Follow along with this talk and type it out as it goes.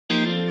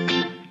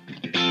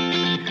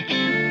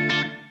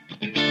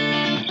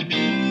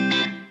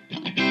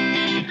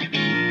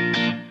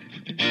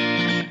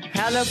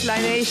Hello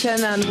Fly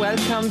Nation and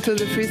welcome to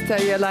the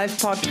Freestyle Your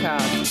Life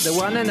podcast, the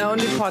one and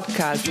only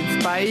podcast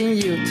inspiring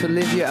you to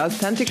live your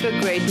authentic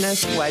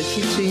greatness while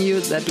teaching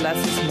you that less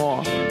is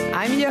more.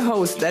 I'm your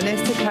host,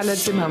 Erneste Kalle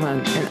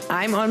Zimmermann, and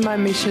I'm on my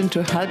mission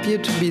to help you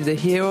to be the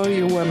hero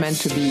you were meant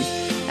to be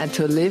and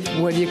to live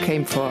what you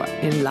came for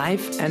in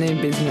life and in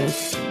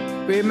business.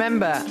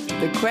 Remember,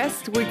 the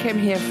quest we came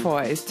here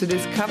for is to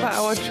discover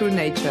our true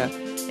nature,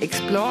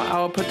 explore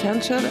our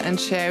potential and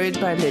share it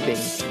by living.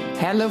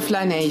 Hello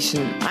Fly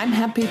Nation, I'm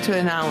happy to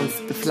announce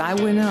the Fly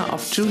winner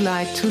of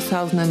July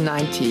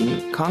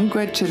 2019.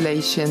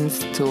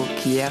 Congratulations to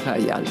Chiara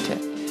Yalte.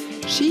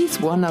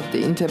 She's one of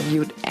the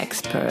interviewed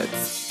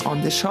experts.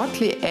 On the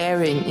shortly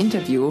airing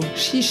interview,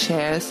 she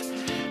shares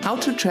how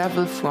to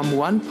travel from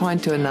one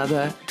point to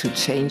another to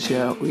change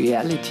your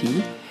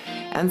reality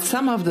and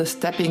some of the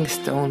stepping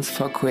stones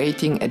for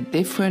creating a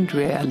different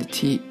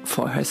reality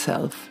for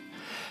herself.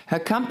 Her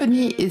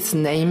company is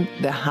named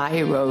The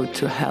High Road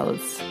to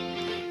Health.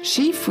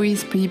 She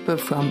frees people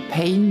from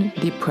pain,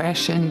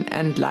 depression,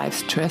 and life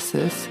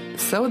stresses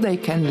so they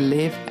can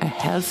live a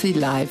healthy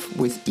life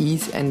with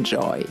ease and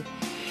joy.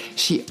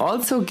 She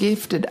also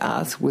gifted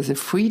us with a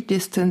free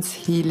distance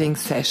healing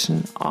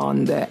session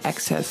on the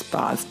Access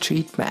Bars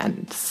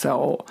treatment.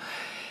 So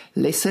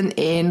listen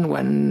in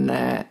when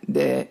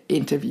the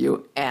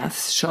interview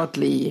airs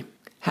shortly.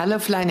 Hello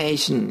Fly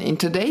Nation. In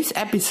today's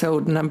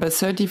episode number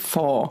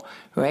 34,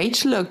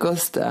 Rachel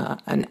Augusta,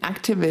 an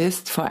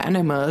activist for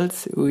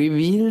animals,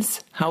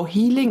 reveals how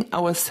healing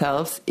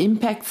ourselves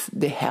impacts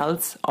the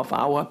health of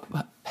our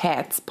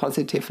pets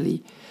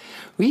positively.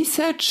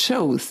 Research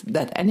shows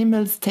that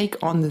animals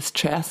take on the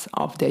stress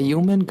of their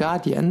human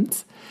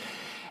guardians,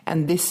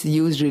 and this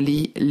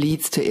usually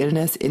leads to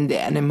illness in the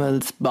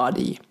animal's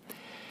body.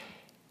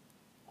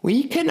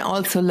 We can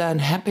also learn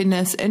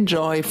happiness and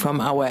joy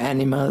from our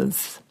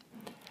animals.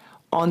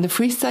 On the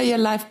Freestyle Your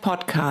Life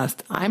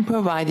podcast, I'm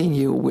providing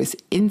you with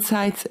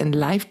insights and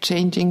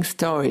life-changing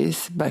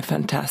stories by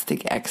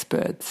fantastic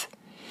experts.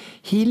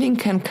 Healing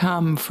can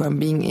come from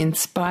being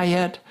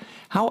inspired,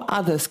 how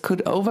others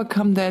could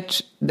overcome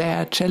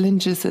their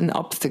challenges and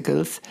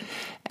obstacles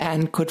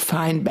and could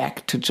find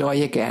back to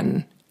joy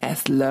again,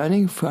 as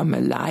learning from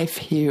a life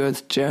hero's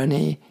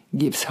journey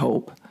gives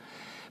hope.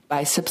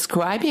 By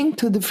subscribing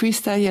to the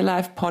Freestyle Your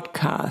Life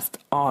podcast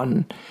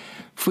on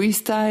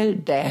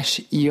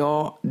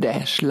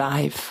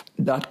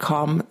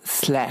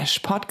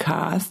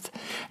freestyle-your-life.com/podcast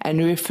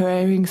and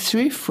referring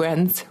 3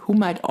 friends who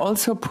might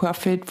also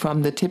profit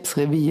from the tips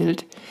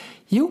revealed,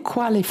 you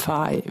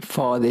qualify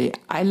for the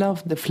I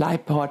Love the Fly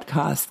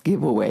podcast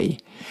giveaway.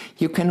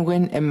 You can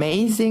win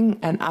amazing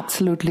and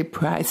absolutely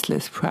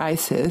priceless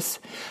prizes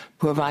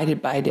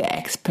provided by the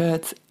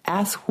experts,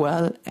 as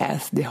well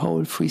as the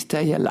whole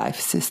Freestyle Your Life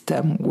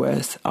system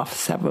worth of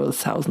several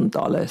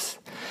 $1,000s.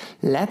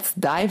 Let's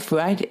dive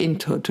right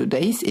into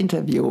today's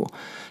interview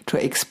to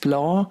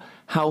explore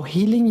how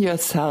healing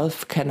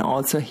yourself can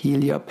also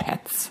heal your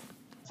pets.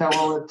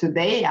 So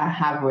today I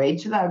have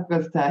Rachel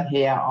Augusta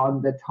here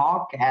on the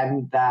talk,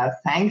 and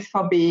thanks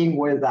for being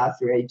with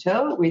us,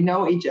 Rachel. We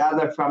know each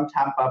other from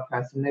Tampa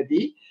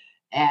personally,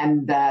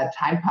 and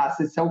time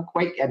passes so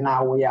quick, and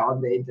now we are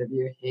on the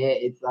interview here.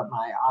 It's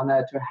my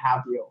honor to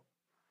have you.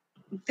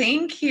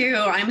 Thank you.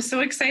 I'm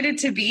so excited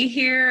to be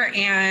here,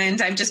 and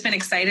I've just been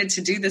excited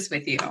to do this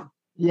with you.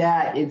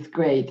 Yeah, it's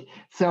great.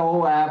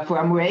 So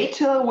from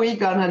Rachel, we're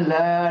going to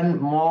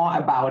learn more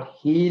about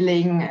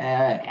healing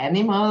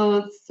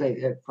animals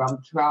from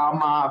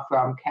trauma,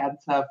 from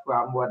cancer,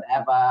 from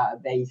whatever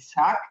they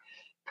suck.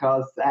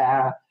 Because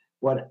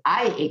what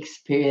I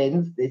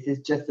experienced, this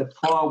is just a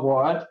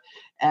foreword,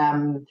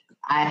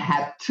 I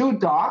had 2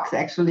 dogs.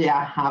 Actually,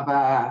 I have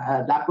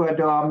a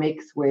Labrador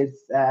mix with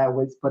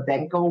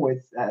Podenco,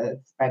 with a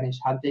Spanish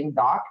hunting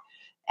dog.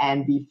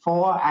 And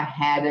before I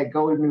had a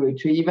Golden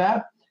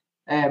Retriever,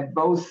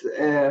 both,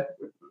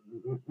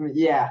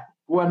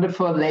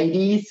 wonderful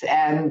ladies,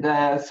 and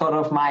sort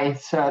of my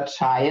 3rd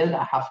child.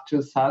 I have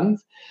 2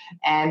 sons.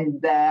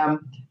 And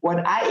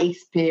what I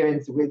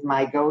experienced with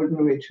my Golden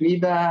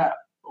Retriever,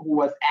 who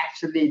was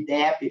actually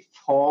there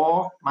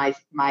before my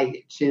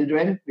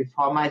children,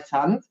 before my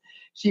sons,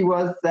 she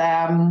was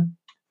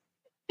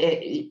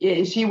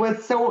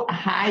so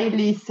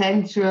highly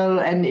sensual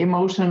and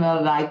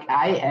emotional like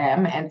I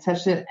am, and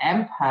such an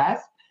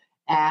empath.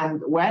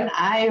 And when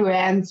I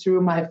ran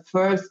through my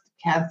first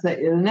cancer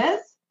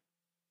illness,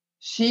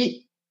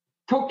 she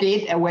took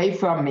it away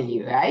from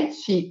me, right?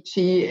 She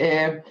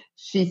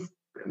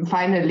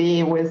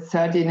finally, with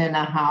 13 and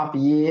a half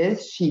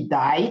years, she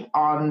died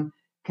on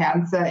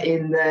cancer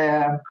in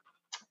the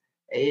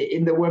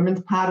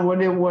women's part. What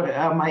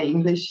my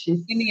English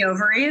is? In the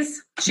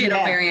ovaries? She had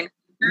ovarian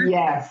cancer?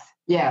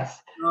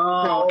 Yes.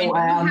 Oh, so, and you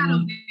had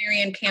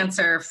ovarian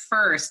cancer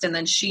first, and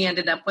then she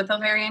ended up with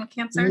ovarian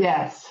cancer?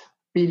 Yes.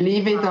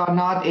 Believe it or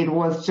not, it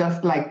was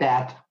just like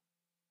that.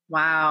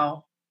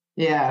 Wow.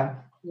 Yeah.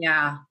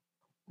 Yeah.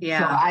 Yeah.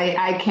 So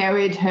I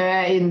carried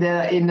her in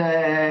the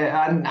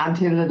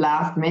until the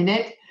last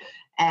minute,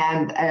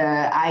 And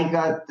I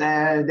got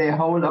the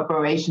whole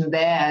operation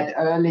there at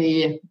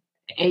early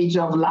age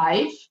of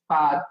life,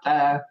 but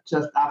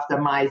just after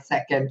my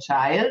second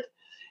child.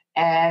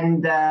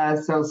 And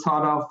so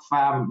sort of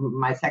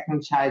my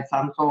second child,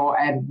 Sandro,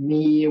 and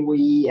me,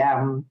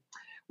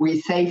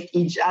 we saved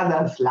each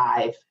other's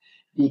life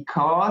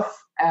because,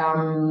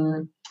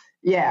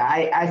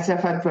 I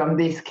suffered from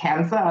this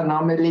cancer.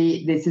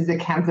 Normally, this is a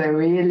cancer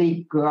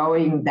really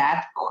growing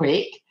that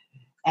quick.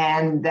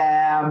 And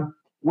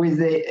with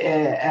the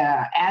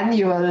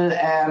annual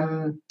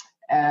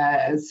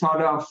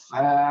sort of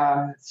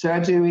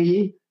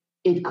surgery,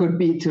 it could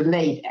be too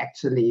late,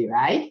 actually,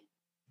 right?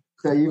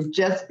 So you've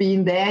just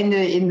been there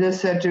in the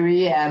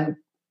surgery and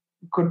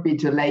could be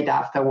too late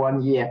after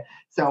 1 year.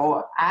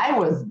 So I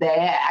was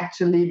there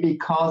actually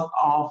because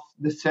of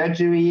the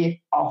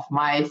surgery of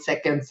my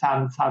second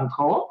son,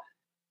 Sandro,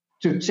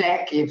 to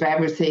check if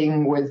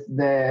everything with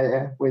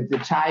the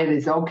child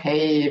is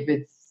okay, if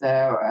it's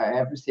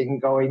everything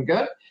going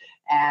good.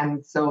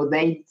 And so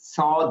they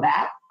saw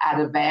that at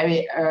a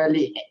very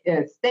early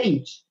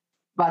stage.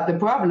 But the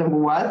problem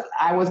was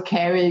I was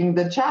carrying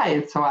the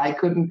child, so I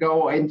couldn't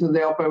go into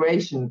the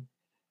operation.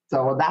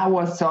 So that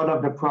was sort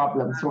of the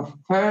problem. So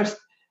first,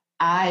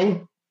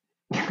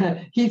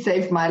 he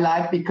saved my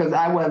life because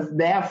I was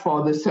there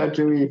for the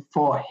surgery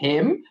for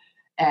him.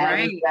 And,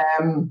 right.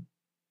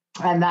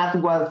 And that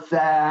was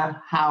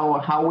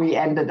how we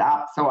ended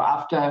up. So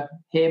after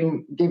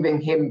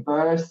giving him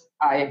birth,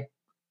 I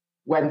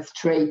went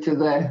straight to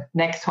the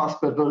next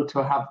hospital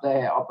to have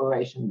the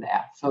operation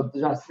there. So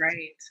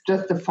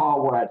just a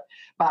forward.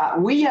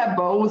 But we are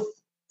both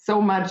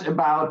so much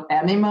about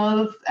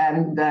animals,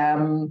 and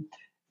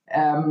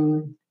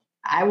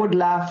I would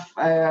love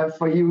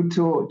for you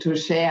to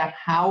share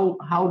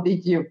how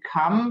did you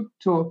come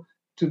to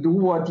do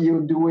what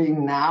you're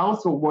doing now,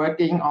 so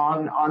working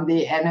on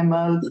the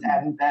animals,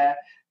 and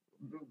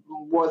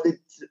was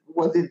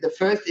it the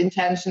first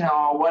intention,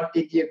 or what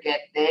did you get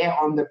there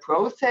on the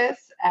process?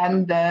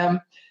 And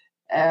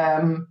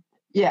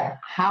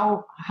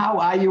how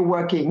are you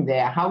working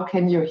there? How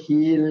can you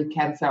heal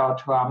cancer or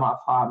trauma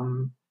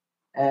from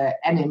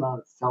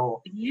animals?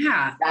 So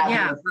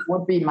that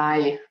would be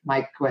my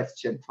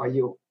question for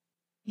you.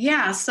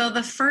 Yeah. So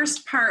the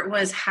first part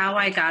was how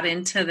I got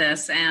into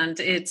this, and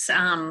it's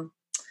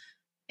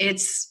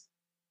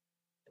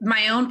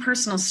my own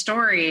personal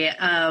story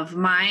of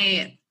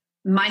my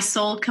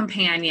soul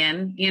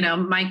companion,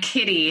 my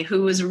kitty,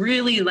 who was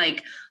really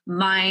like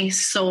my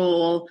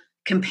soul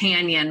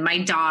companion, my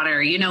daughter.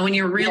 When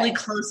you're really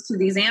close to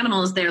these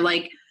animals, they're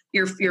like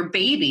your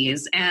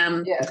babies.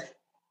 And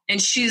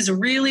she's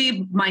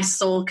really my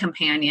soul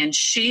companion.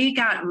 She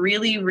got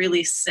really,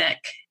 really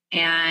sick,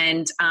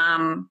 and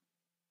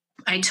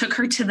I took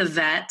her to the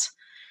vet.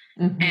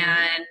 Mm-hmm.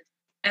 And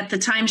at the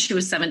time she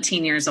was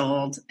 17 years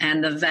old,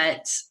 and the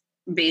vet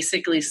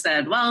basically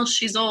said, well,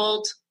 she's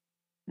old.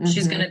 Mm-hmm.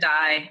 She's going to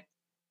die.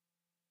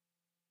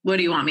 What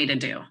do you want me to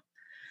do?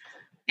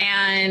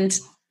 And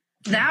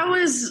that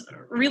was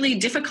really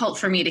difficult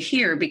for me to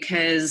hear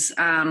because,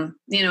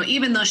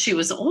 even though she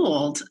was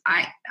old,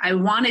 I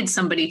wanted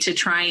somebody to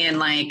try and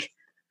like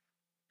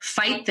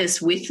fight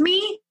this with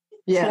me,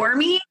 for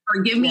me,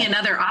 or give me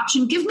another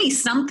option. Give me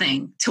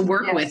something to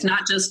work with,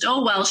 not just,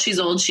 oh, well, she's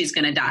old, she's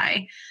going to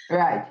die.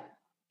 Right.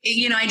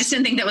 I just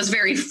didn't think that was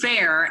very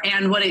fair.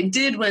 And what it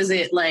did was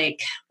it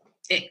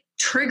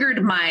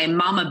triggered my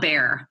mama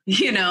bear,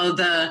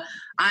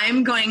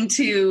 I'm going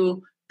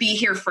to be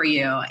here for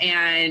you.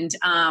 And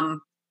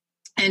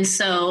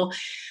so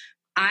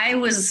I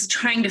was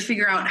trying to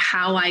figure out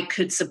how I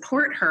could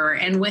support her.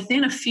 And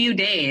within a few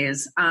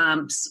days,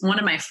 one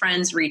of my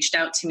friends reached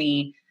out to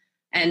me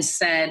and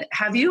said,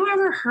 have you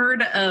ever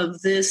heard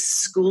of this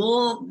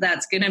school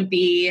that's going to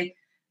be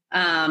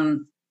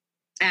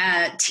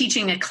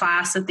teaching a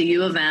class at the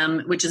U of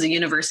M, which is a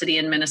university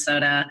in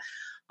Minnesota,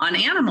 on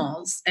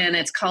animals, and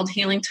it's called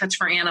Healing Touch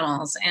for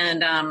Animals.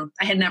 And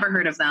I had never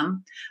heard of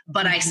them,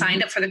 but I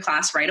signed up for the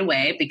class right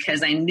away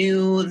because I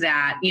knew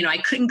that, I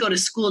couldn't go to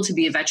school to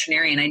be a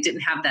veterinarian. I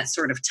didn't have that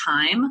sort of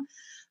time,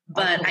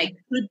 but I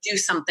could do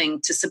something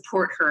to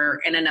support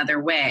her in another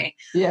way.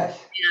 Yes.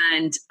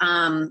 And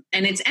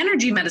it's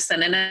energy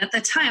medicine. And at the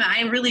time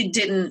I really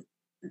didn't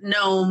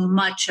know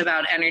much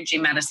about energy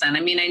medicine. I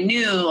mean, I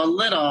knew a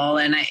little,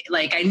 and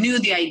I knew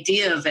the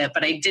idea of it,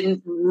 but I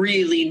didn't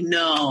really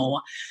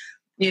know.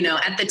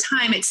 At the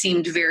time it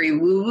seemed very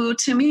woo-woo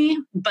to me,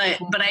 but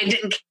I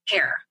didn't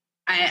care.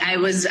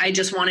 I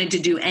just wanted to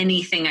do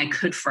anything I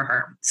could for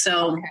her.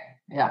 So,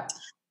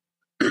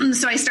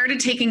 so I started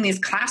taking these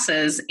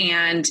classes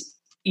and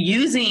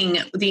using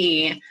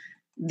the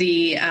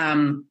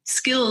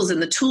skills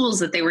and the tools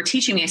that they were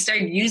teaching me. I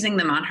started using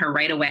them on her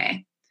right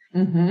away.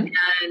 Mm-hmm.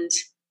 And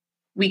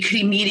we could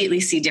immediately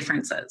see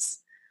differences.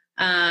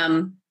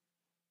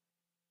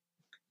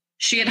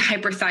 She had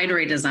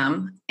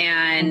hyperthyroidism,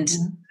 and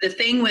the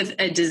thing with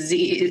a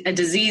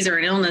disease or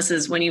an illness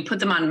is when you put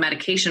them on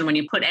medication, when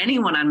you put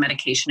anyone on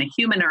medication, a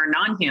human or a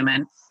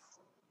non-human,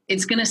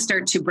 it's going to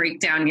start to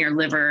break down your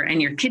liver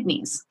and your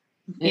kidneys,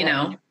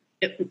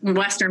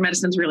 Western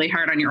medicine's really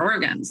hard on your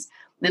organs,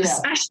 and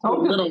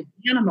especially little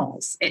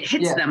animals, it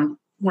hits them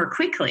more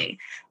quickly.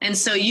 And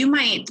so you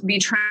might be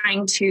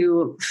trying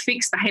to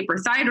fix the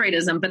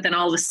hyperthyroidism, but then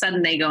all of a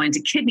sudden they go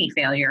into kidney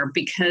failure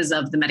because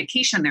of the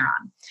medication they're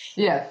on.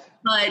 Yes.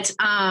 But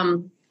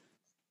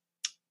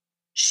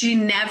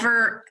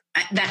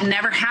that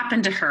never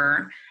happened to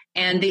her.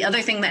 And the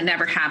other thing that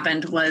never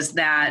happened was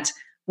that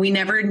we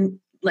never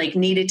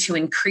needed to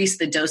increase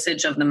the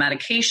dosage of the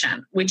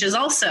medication, which is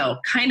also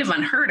kind of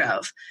unheard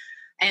of.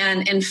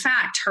 And in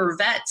fact, her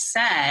vet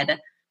said,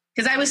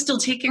 because I was still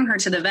taking her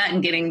to the vet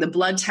and getting the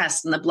blood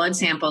tests and the blood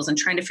samples and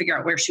trying to figure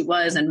out where she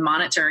was and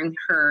monitoring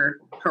her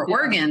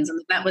organs. And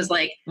the vet was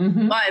like, well,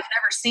 I've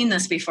never seen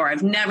this before.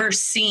 I've never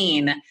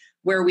seen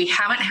where we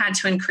haven't had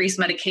to increase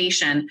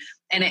medication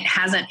and it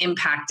hasn't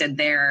impacted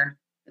their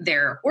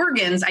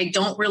organs. I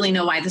don't really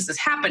know why this is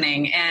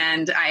happening.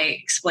 And I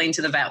explained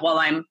to the vet, well,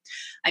 I'm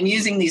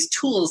using these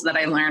tools that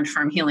I learned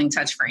from Healing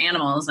Touch for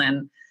Animals.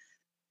 And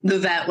the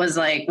vet was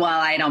like, well,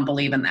 I don't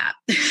believe in that.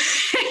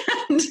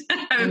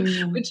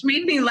 Which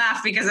made me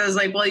laugh because I was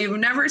like, well, you've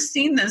never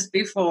seen this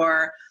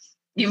before.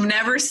 You've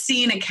never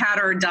seen a cat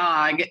or a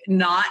dog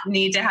not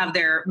need to have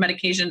their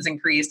medications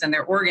increased and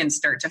their organs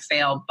start to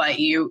fail, but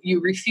you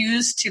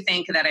refuse to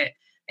think that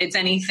it's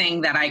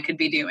anything that I could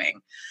be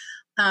doing.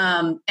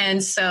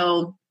 And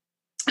so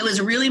it was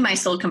really my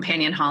soul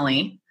companion,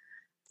 Holly,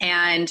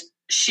 and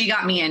she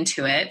got me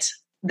into it.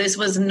 This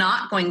was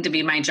not going to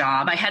be my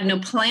job. I had no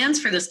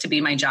plans for this to be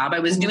my job. I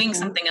was doing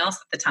something else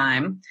at the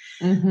time,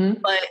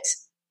 but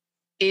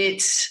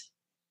it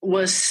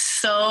was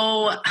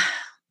so,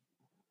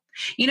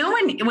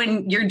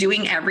 when you're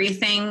doing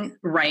everything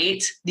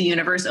right, the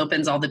universe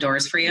opens all the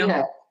doors for you.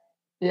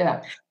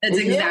 Yeah. That's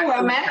exactly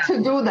we're meant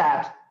to do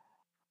that.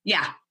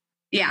 Yeah.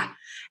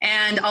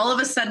 And all of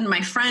a sudden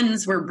my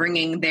friends were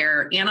bringing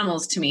their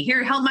animals to me.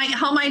 Here, help my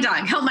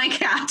dog, help my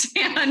cat.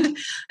 And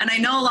I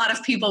know a lot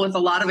of people with a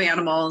lot of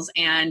animals,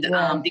 and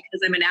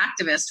because I'm an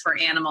activist for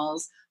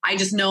animals, I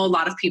just know a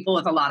lot of people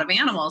with a lot of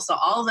animals. So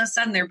all of a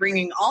sudden they're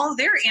bringing all of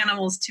their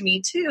animals to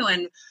me too.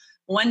 And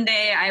one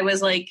day I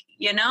was like,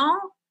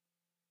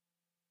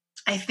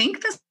 I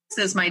think this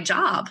is my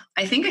job.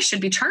 I think I should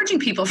be charging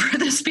people for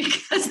this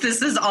because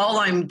this is all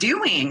I'm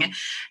doing.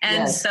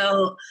 And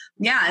so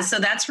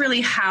that's really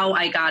how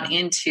I got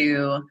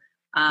into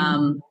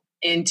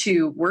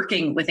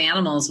working with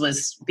animals,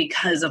 was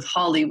because of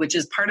Holly, which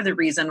is part of the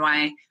reason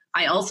why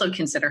I also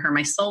consider her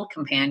my soul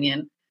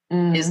companion,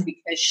 is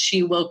because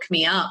she woke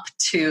me up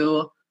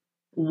to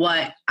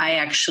what I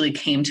actually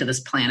came to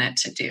this planet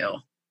to do.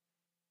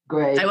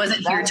 Great. I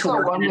wasn't here to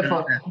work.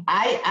 Wonderful.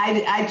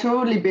 I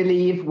truly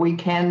believe we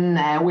can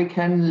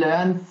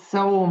learn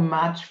so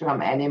much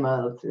from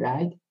animals,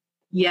 right?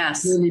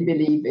 Yes. I really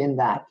believe in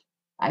that.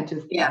 I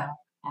just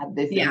had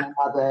this in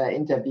another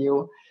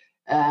interview,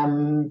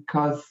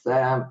 because they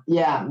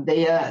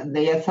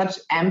are such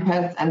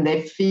empaths, and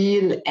they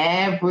feel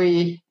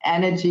every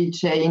energy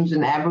change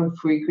and every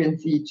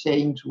frequency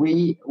change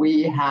we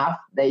have.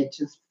 They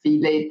just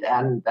feel it,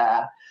 and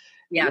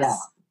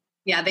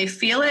they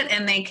feel it,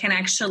 and they can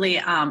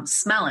actually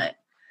smell it.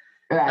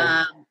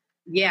 Right.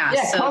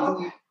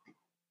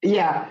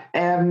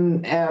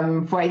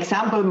 For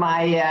example,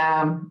 my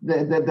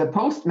the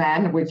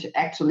postman, which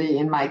actually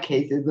in my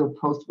case is a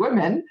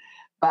postwoman,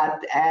 but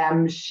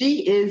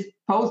she is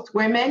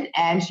postwoman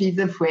and she's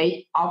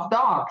afraid of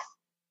dogs.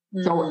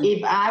 So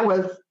if I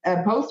was a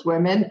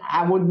postwoman,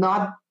 I would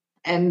not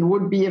and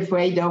would be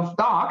afraid of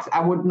dogs.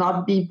 I would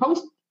not be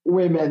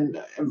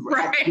postwoman,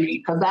 actually,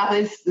 because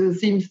that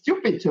seems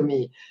stupid to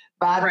me.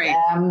 But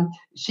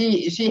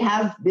she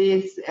has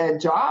this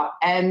job,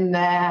 and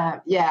I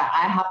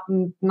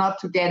happen not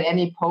to get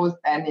any post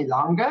any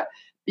longer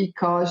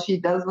because she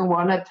doesn't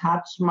want to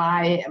touch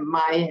my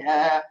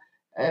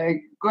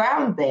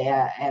ground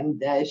there,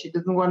 and she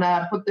doesn't want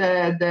to put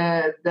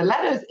the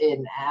letters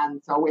in.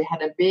 And so we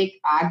had a big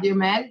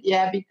argument,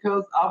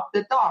 because of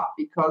the dog.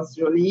 Because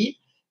Jolie,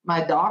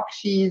 my dog,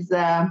 she's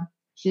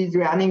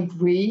running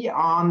free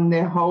on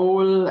the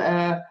whole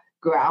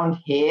ground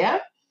here.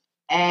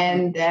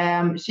 And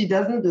she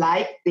doesn't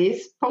like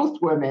this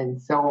postwoman.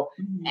 So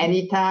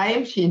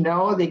anytime she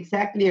knows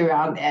exactly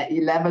around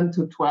 11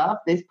 to 12,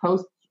 this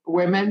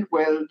postwoman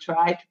will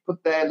try to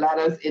put the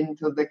letters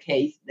into the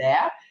case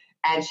there.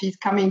 And she's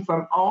coming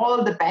from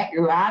all the back,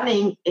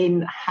 running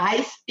in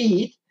high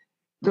speed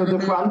to the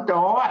front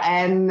door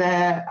and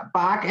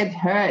bark at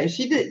her.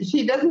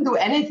 She doesn't do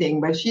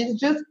anything, but she's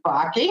just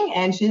barking,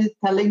 and she's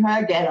telling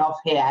her, get off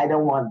here. I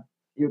don't want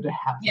you to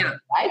have it,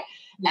 right?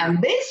 Yeah.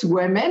 And this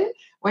woman,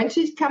 when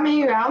she's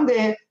coming around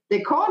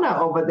the corner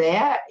over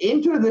there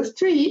into the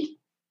street,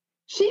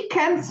 she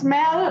can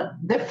smell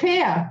the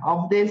fear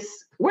of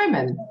this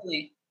woman.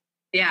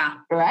 Yeah.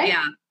 Right?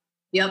 Yeah.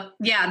 Yep.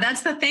 Yeah,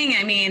 that's the thing.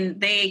 I mean,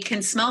 they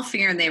can smell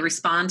fear and they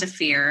respond to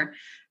fear.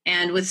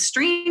 And with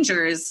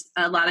strangers,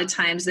 a lot of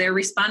times they're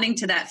responding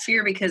to that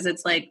fear because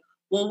it's like,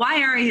 well,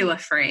 why are you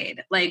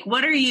afraid? Like,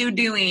 what are you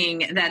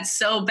doing that's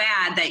so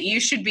bad that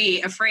you should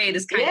be afraid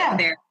is kind of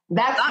their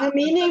That's the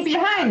meaning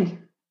behind.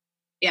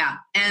 Yeah.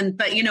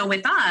 But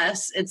with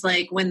us, it's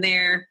like when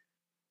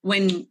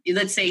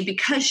let's say,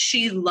 because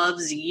she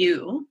loves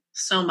you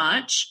so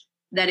much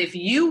that if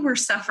you were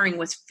suffering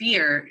with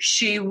fear,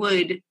 she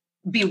would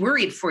be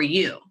worried for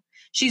you.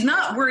 She's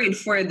not worried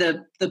for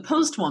the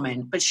post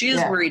woman, but she is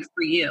worried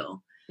for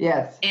you.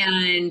 Yes.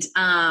 And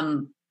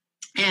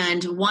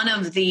one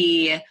of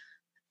the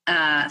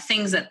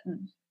things that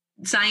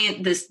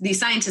these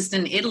scientists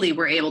in Italy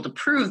were able to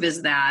prove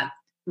is that,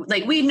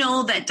 like, we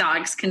know that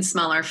dogs can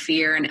smell our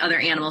fear and other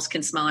animals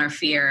can smell our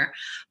fear.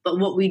 But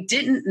what we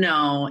didn't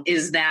know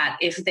is that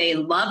if they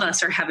love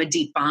us or have a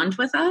deep bond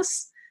with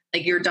us,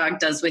 like your dog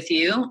does with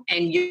you,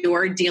 and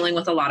you're dealing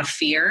with a lot of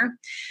fear,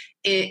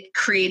 it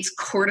creates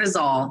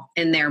cortisol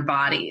in their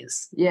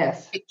bodies.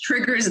 Yes. It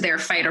triggers their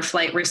fight or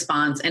flight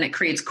response, and it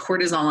creates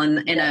cortisol,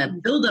 and a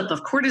buildup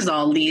of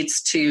cortisol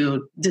leads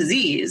to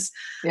disease.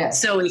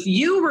 Yes. So if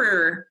you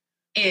were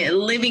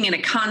living in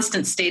a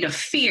constant state of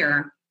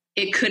fear,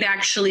 it could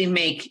actually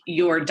make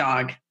your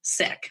dog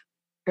sick.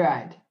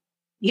 Right.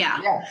 Yeah.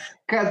 Yeah.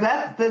 Because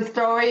that's the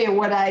story,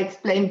 what I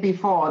explained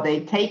before.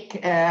 They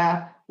take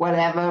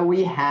whatever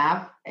we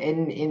have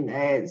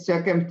in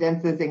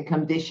circumstances and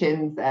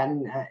conditions,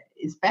 and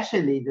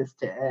especially the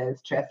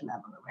stress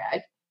level,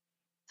 right?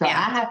 So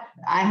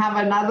I have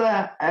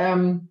another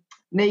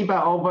neighbor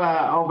over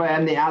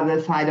on the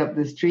other side of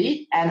the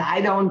street, and I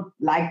don't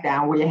like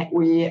that.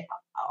 We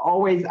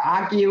always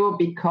argue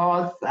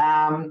because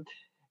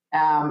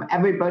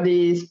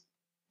everybody's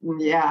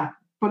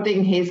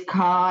putting his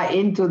car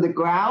into the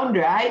ground,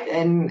 right,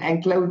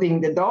 and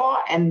closing the door,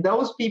 and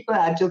those people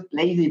are just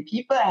lazy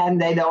people,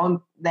 and they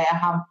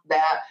have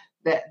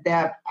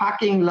their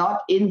parking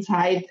lot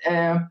inside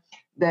the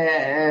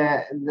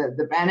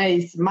banner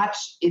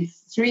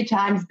it's 3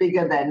 times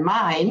bigger than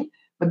mine,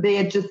 but they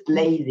are just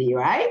lazy,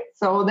 right?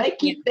 So they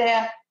keep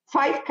their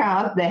 5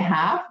 cars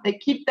they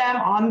keep them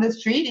on the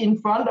street in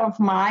front of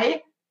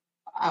my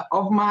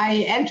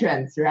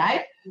entrance,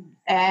 right?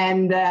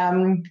 And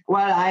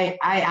I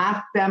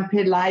asked them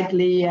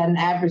politely and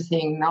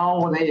everything.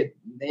 No, they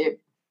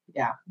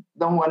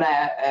don't want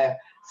to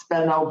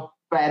spell no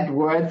bad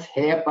words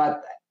here,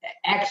 but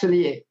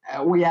actually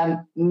we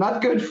are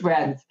not good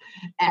friends.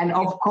 And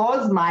of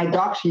course, my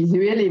dog, she's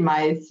really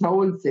my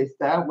soul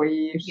sister.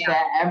 We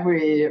share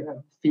every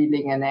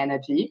feeling and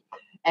energy.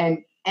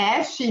 And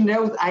as she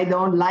knows, I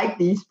don't like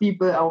these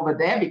people over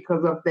there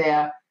because of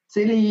their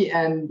silly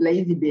and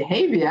lazy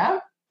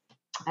behavior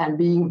and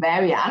being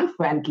very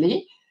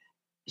unfriendly,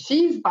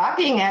 she's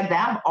barking at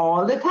them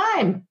all the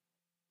time,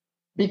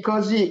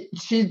 because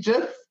she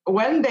just,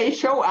 when they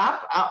show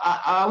up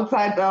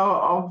outside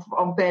of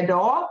their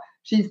door,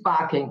 she's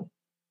barking.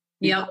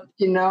 Yep.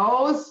 She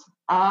knows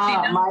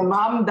my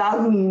mom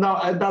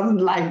doesn't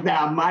like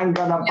them. I'm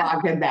gonna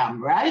bark at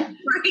them, right?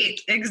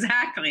 Right.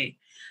 Exactly.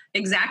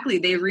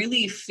 They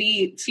really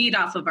feed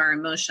off of our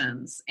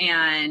emotions,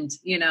 and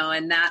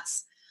and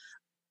that's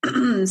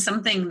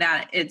something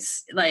that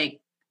it's like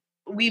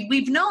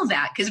we know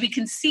that because we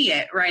can see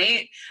it,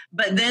 right?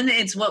 But then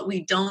it's what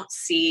we don't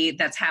see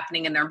that's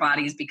happening in their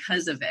bodies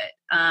because of it.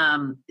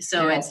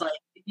 It's like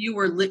if you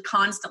were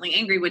constantly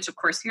angry, which of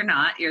course you're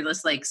not. You're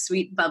this like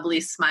sweet,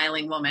 bubbly,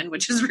 smiling woman,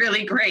 which is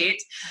really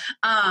great.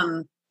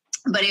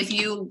 But if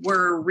you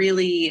were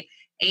really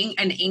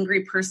an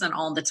angry person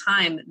all the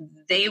time,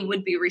 they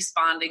would be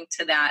responding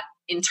to that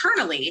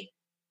internally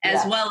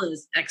as well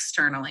as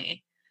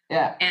externally.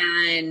 Yeah.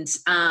 And,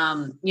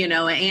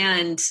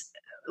 and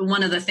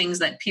one of the things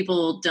that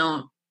people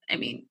don't,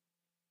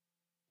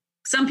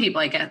 some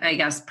people, I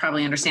guess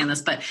probably understand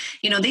this, but,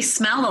 they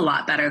smell a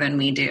lot better than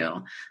we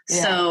do.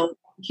 Yeah. So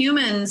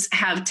humans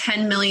have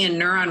 10 million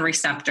neuron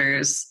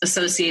receptors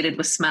associated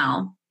with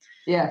smell.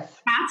 Yes.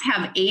 Cats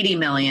have 80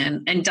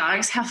 million and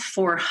dogs have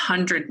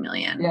 400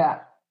 million.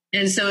 Yeah.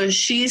 And so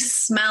she's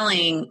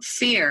smelling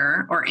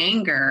fear or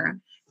anger.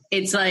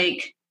 It's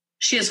like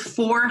she has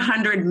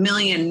 400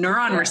 million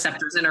neuron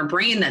receptors in her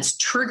brain that's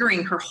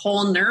triggering her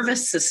whole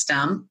nervous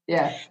system.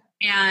 Yeah.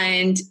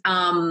 And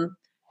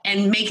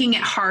making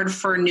it hard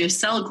for new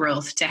cell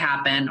growth to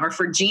happen or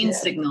for gene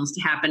signals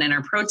to happen in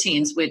our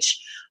proteins, which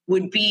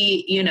would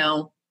be,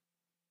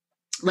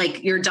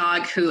 like your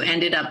dog who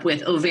ended up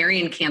with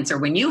ovarian cancer.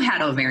 When you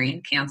had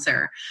ovarian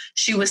cancer,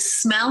 she was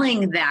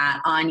smelling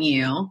that on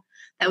you.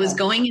 That was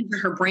going into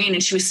her brain,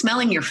 and she was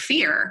smelling your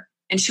fear,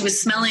 and she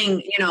was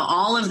smelling,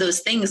 all of those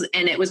things,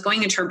 and it was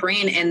going into her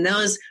brain, and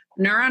those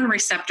neuron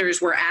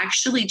receptors were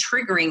actually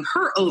triggering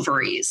her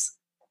ovaries.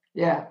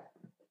 Yeah,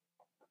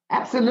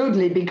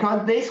 absolutely.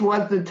 Because this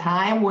was the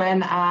time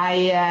when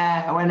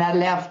I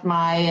left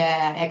my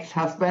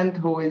ex-husband,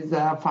 who is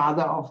the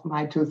father of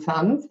my 2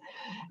 sons.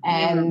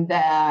 And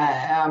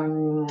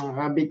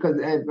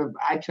because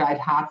I tried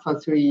hard for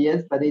 3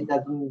 years, but it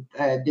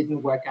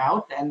didn't work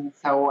out. And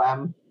so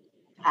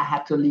I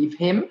had to leave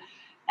him.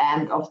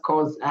 And of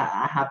course,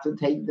 I had to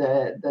take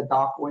the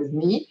dog with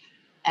me.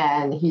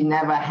 And he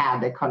never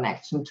had a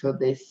connection to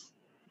this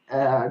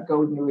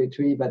golden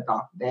retriever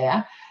dog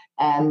there.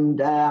 And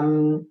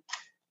that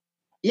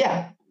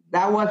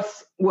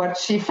was what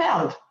she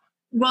felt.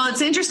 Well,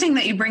 it's interesting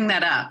that you bring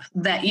that up.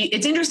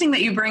 It's interesting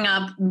that you bring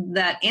up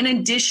that in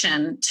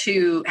addition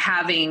to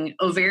having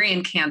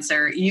ovarian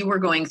cancer, you were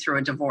going through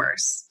a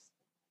divorce,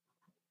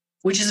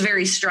 which is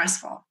very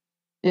stressful.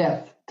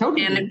 Yes,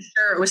 totally. And I'm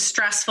sure it was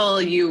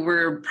stressful. You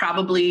were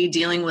probably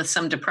dealing with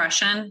some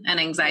depression and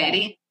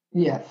anxiety.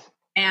 Yes.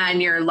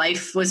 And your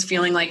life was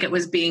feeling like it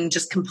was being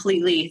just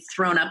completely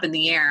thrown up in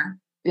the air.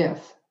 Yes.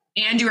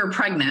 And you were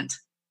pregnant.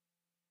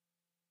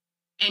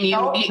 And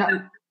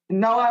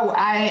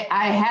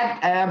I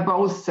had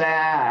both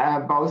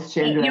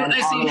children.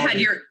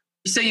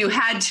 So you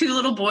had two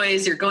little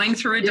boys. You're going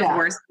through a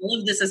divorce. All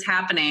of this is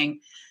happening.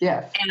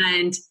 Yes.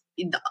 And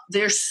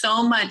there's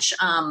so much.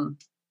 I'm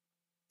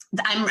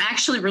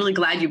actually really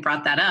glad you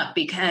brought that up,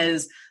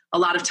 because a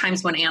lot of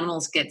times when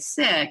animals get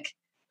sick,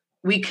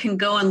 we can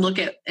go and look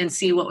at and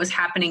see what was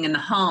happening in the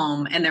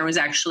home, and there was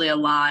actually a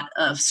lot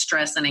of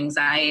stress and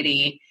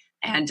anxiety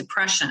and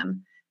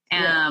depression.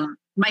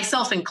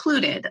 Myself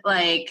included.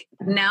 Like,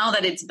 now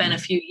that it's been a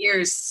few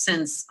years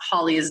since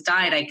Holly has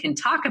died, I can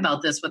talk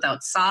about this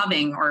without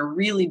sobbing or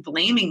really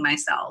blaming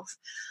myself.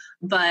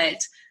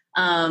 But,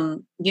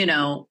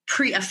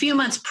 a few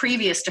months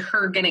previous to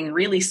her getting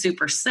really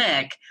super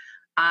sick,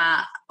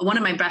 one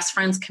of my best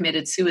friends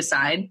committed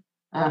suicide.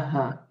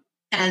 Uh-huh.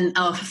 And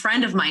a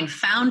friend of mine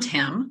found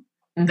him,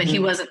 but he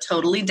wasn't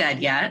totally dead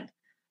yet.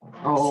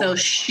 Oh. So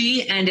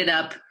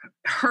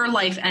her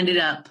life ended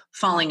up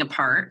falling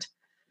apart.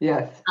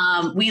 Yes.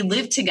 We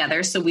lived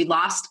together, so we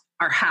lost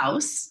our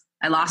house.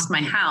 I lost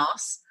my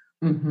house.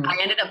 Mm-hmm. I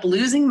ended up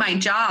losing my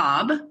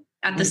job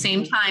at the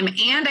same time,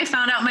 and I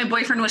found out my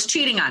boyfriend was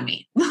cheating on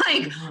me.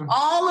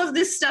 All of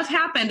this stuff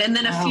happened, and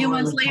then a few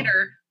months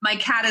later, my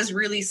cat is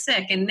really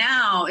sick, and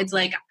now it's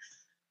like,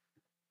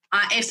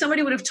 if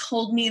somebody would have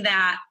told me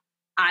that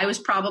I was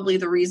probably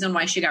the reason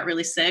why she got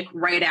really sick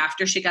right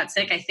after she got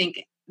sick, I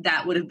think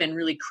that would have been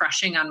really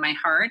crushing on my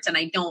heart. And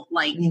I don't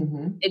like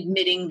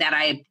admitting that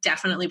I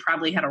definitely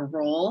probably had a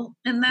role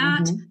in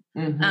that.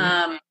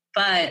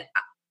 But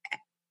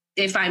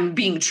if I'm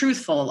being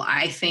truthful,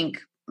 I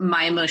think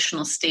my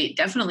emotional state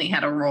definitely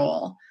had a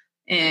role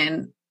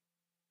in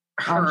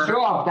her. I'm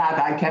sure of that.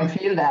 I can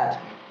feel that.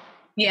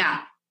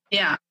 Yeah.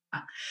 Yeah.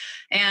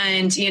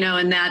 And,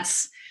 and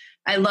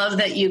I love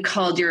that you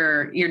called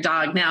your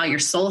dog now your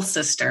soul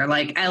sister.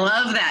 Like, I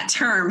love that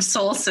term,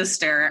 soul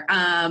sister,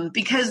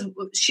 because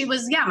she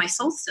was, my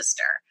soul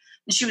sister.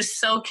 And she was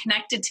so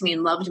connected to me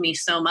and loved me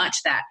so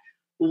much that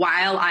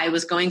while I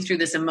was going through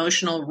this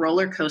emotional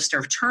roller coaster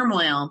of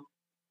turmoil,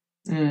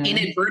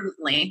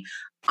 inadvertently,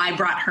 I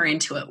brought her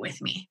into it with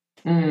me.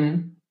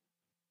 Mm.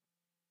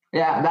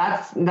 Yeah,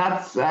 that's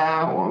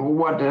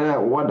what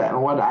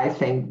I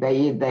think.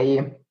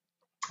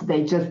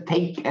 They just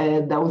take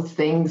those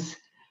things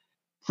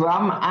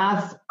from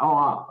us,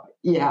 or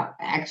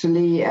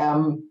actually,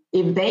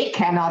 if they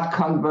cannot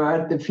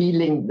convert the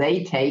feeling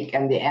they take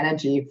and the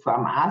energy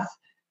from us,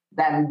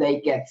 then they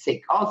get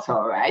sick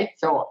also, right?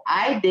 So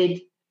I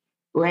did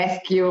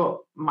rescue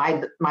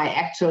my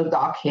actual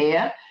dog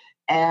here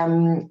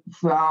from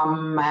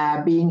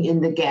being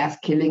in the gas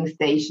killing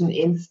station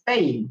in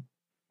Spain.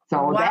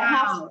 So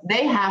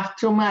they have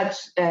too much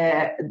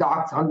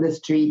dogs on the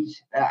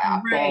street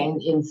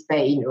in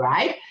Spain,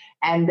 right?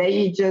 And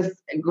they just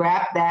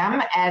grab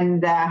them,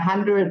 and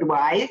 100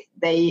 wives,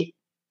 they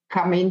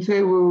come into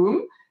a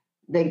room,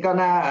 they're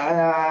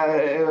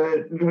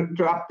gonna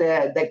drop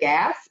the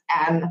gas,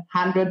 and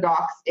 100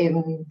 dogs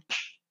in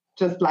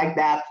just like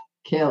that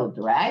killed,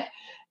 right?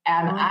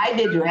 And I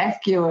did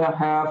rescue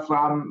her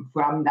from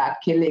that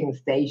killing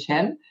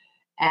station,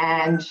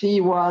 and she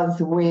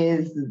was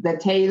with the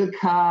tail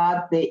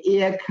cut, the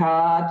ear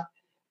cut,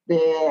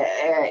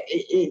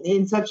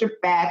 in such a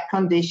bad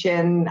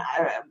condition.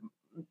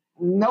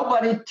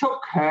 Nobody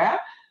took her,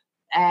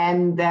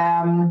 and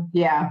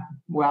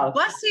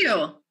bless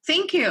you.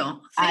 Thank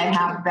you. I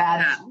have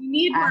that. We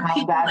need more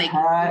people like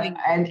her,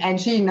 and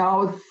she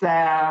knows.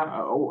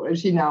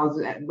 She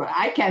knows.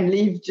 I can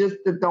leave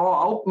just the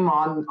door open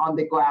on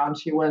the ground.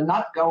 She will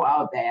not go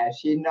out there.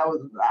 She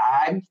knows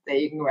I'm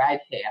staying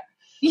right here.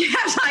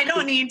 Yes, I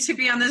don't need to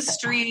be on the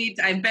street.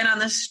 I've been on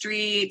the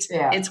street.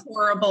 Yeah. It's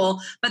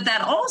horrible. But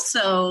that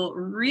also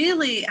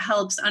really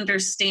helps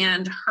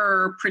understand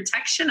her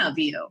protection of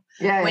you.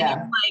 Yeah, when you're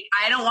like,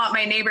 I don't want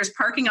my neighbors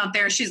parking out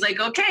there. She's like,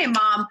 okay,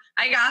 Mom,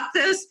 I got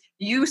this.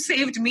 You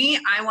saved me.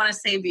 I want to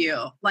save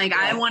you. Like,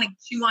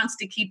 she wants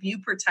to keep you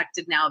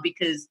protected now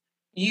because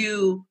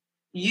you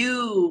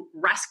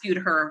rescued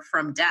her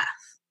from death.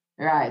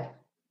 Right.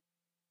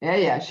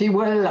 Yeah, she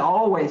will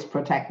always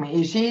protect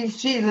me.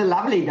 She's a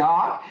lovely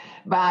dog,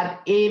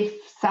 but if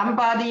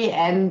somebody,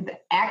 and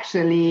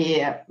actually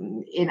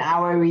in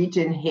our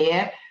region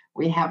here,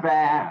 we have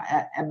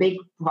a big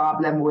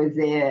problem with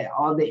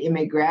all the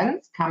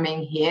immigrants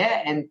coming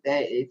here, and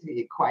it's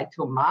quite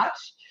too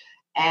much.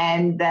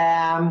 And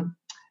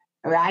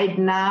right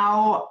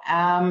now,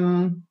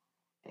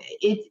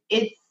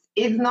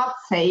 it's not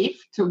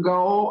safe to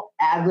go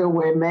as a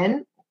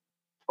woman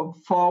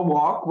for a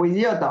walk with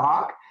your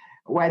dog.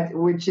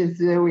 Which is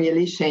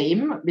really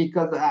shame,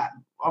 because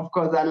of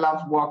course, I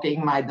love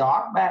walking my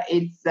dog, but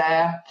it's,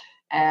 I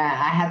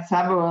had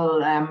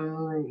several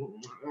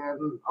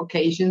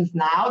occasions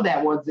now.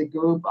 There was a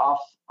group of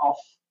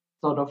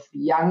sort of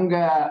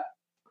younger,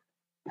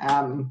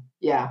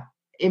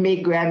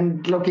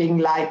 immigrant looking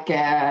like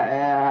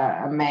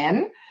a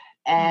man,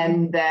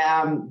 and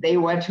they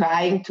were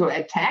trying to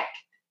attack,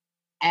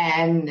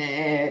 and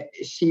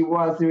she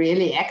was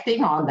really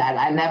acting on that.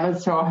 I never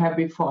saw her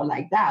before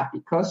like that,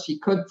 because she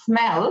could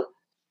smell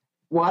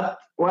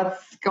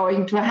what's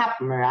going to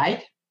happen,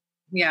 right?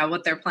 Yeah,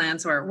 what their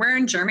plans were. Where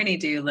in Germany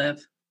do you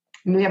live?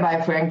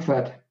 Nearby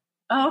Frankfurt.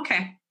 Oh,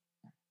 okay.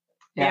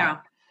 Yeah.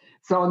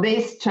 So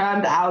this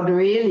turned out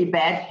really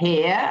bad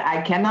here.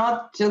 I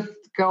cannot just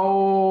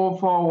go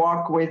for a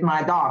walk with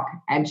my dog.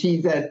 And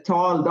she's a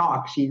tall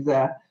dog. She's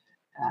a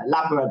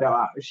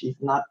Labrador. She's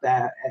not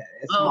a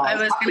small I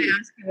was puppy. going to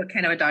ask you what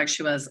kind of a dog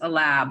she was. A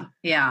lab.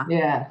 Yeah.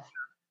 Yeah.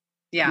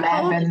 Yeah.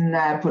 Lab and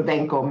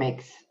Podenco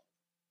mix.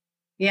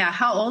 Yeah.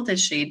 How old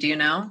is she? Do you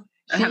know?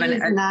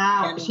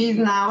 She's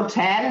now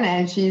 10,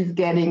 and she's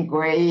getting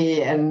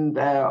gray and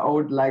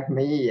old like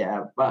me.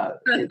 Yeah,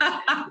 but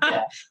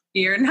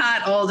You're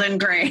not old and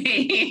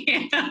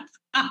gray.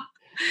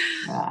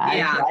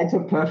 I try to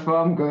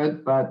perform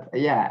good, but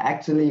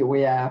actually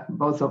we are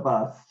both of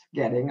us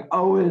getting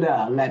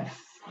older. Let's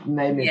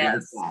name it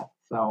like that.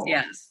 So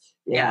yes.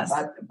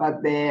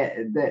 But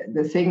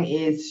the thing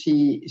is,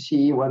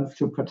 she wants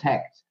to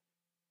protect.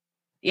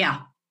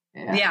 Yeah,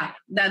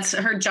 that's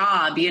her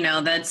job.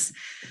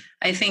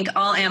 I think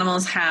all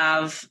animals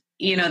have,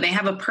 they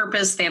have a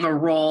purpose, they have a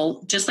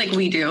role, just like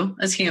we do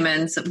as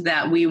humans,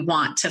 that we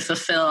want to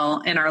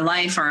fulfill in our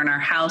life or in our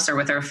house or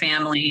with our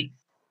family.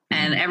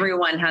 And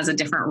everyone has a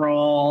different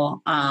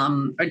role,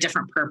 a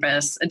different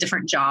purpose, a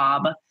different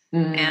job.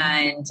 Mm-hmm.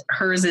 And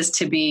hers is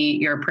to be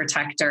your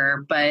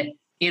protector. But,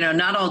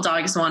 not all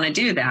dogs want to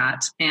do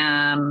that.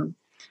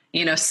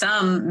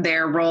 Some,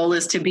 their role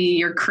is to be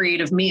your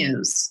creative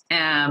muse,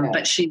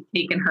 but she's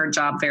taken her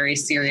job very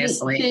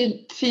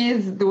seriously.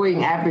 She's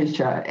doing every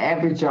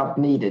job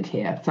needed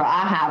here. So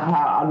I have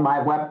her on my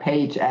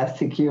webpage as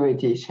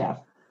security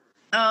chef.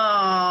 Oh,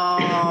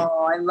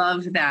 I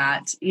love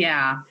that.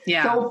 Yeah.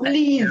 So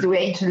please,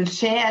 Rachel,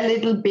 share a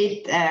little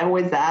bit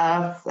with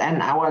us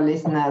and our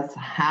listeners.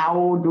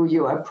 How do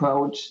you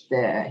approach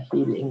the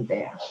healing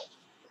there?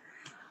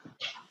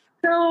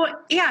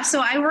 So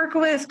I work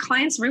with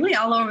clients really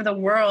all over the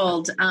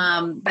world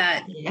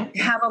that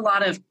have a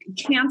lot of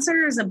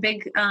cancer is a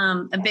big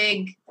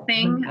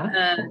thing,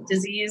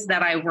 disease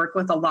that I work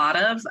with a lot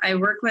of. I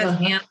work with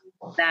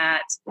animals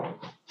that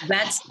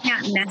vets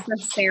can't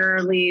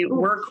necessarily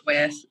work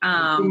with.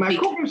 My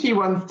cookie, she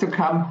wants to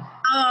come.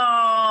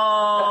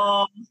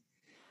 Oh,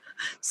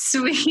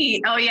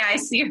 sweet. Oh yeah, I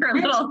see her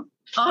little.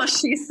 Oh,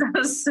 she's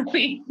so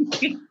sweet.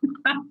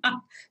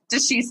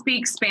 Does she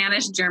speak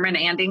Spanish, German,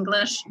 and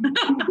English?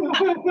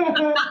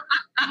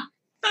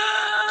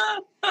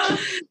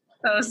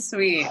 So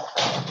sweet.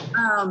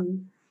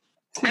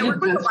 I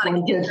work with a lot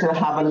of kids. To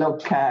have a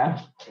look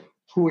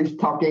who is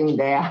talking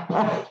there.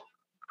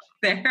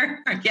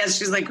 There. Yes,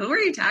 she's like, who are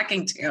you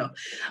talking to?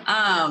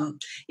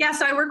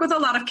 So I work with a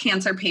lot of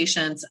cancer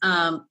patients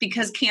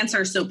because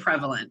cancer is so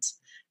prevalent.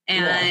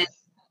 And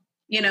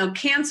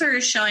cancer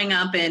is showing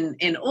up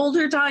in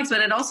older dogs,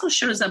 but it also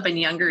shows up in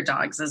younger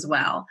dogs as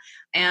well.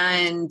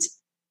 And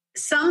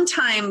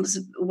sometimes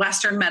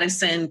Western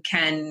medicine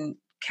can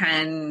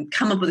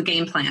come up with a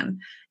game plan.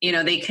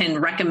 They can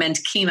recommend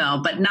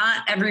chemo, but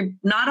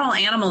not all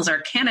animals are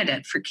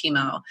candidate for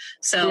chemo.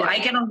 So I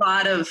get a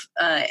lot of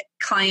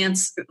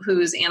clients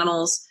whose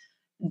animals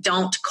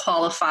don't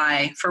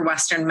qualify for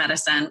Western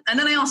medicine. And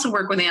then I also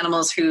work with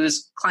animals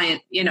with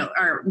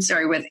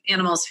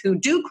animals who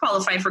do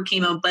qualify for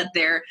chemo, but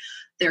their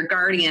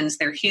guardians,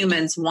 their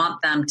humans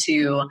want them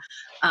to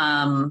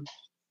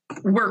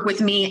work with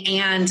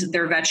me and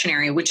their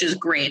veterinary, which is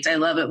great. I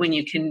love it when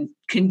you can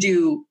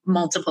do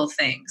multiple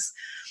things.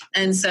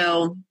 And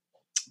so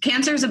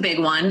cancer is a big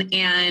one.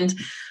 And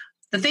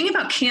the thing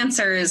about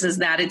cancer is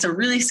that it's a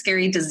really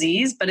scary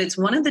disease, but it's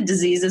one of the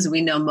diseases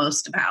we know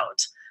most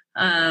about.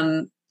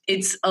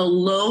 It's a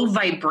low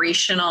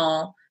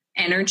vibrational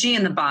energy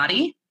in the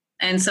body.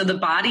 And so the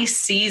body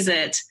sees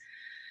it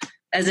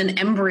as an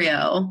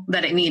embryo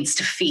that it needs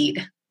to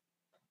feed.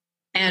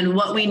 And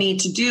what we need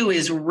to do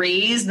is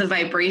raise the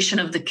vibration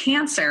of the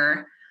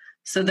cancer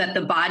so that the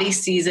body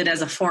sees it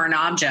as a foreign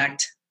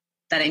object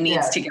that it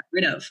needs to get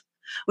rid of,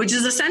 which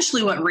is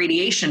essentially what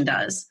radiation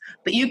does.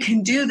 But you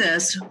can do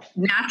this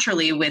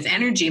naturally with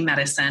energy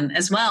medicine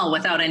as well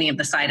without any of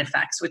the side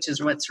effects, which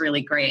is what's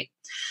really great.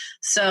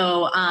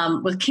 So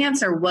with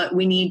cancer, what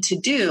we need to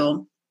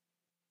do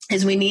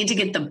is we need to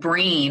get the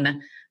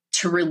brain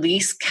to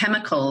release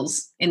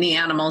chemicals in the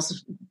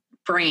animal's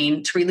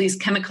brain, to release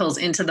chemicals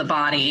into the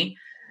body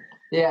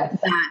that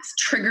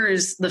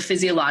triggers the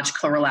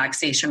physiological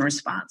relaxation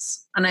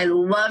response. And I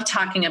love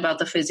talking about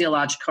the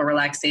physiological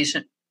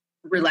relaxation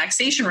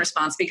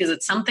response because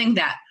it's something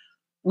that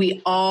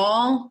we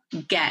all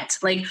get.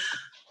 Like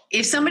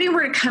if somebody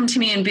were to come to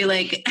me and be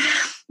like,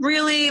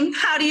 really,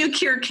 how do you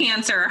cure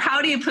cancer?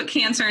 How do you put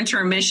cancer into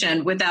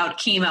remission without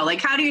chemo?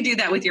 Like, how do you do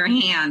that with your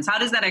hands? How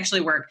does that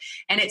actually work?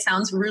 And it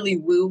sounds really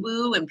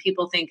woo-woo and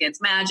people think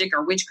it's magic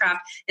or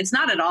witchcraft. It's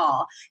not at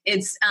all.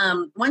 It's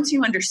once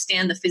you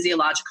understand the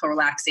physiological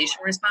relaxation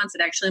response,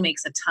 it actually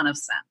makes a ton of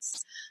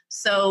sense.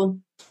 So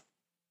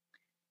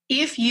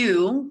if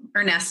you,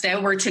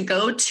 Ernesta, were to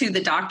go to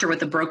the doctor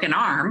with a broken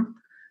arm,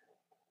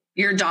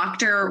 your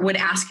doctor would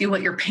ask you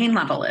what your pain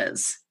level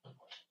is.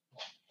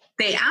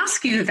 They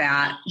ask you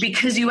that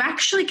because you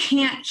actually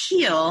can't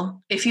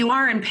heal if you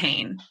are in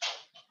pain.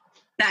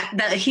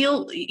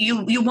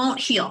 You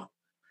won't heal.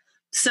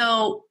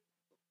 So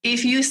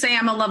if you say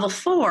I'm a level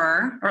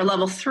 4 or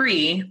level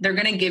 3, they're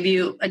going to give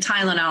you a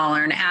Tylenol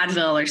or an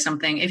Advil or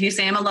something. If you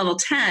say I'm a level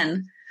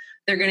 10,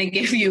 they're going to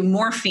give you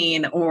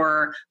morphine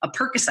or a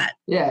Percocet.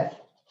 Yes.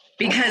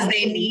 Because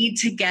they need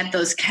to get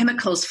those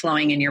chemicals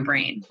flowing in your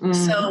brain.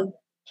 Mm-hmm.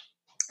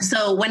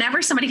 So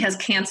whenever somebody has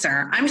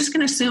cancer, I'm just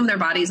going to assume their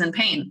body's in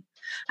pain.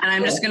 And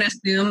I'm just going to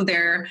assume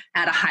they're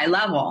at a high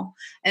level.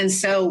 And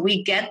so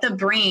we get the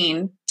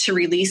brain to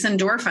release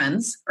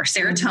endorphins or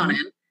serotonin.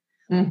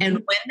 Mm-hmm. And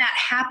when that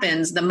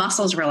happens, the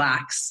muscles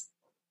relax.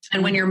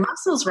 And when your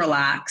muscles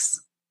relax,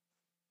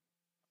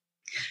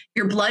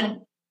 your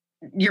blood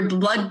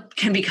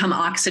can become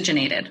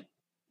oxygenated,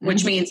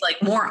 which means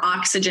like more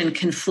oxygen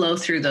can flow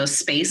through those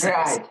spaces.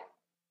 Right.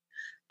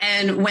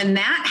 And when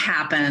that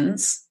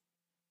happens,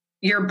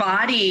 your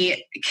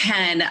body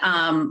can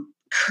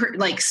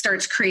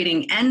starts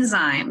creating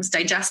enzymes,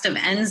 digestive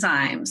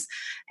enzymes,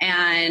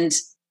 and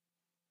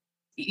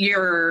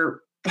your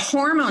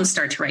hormones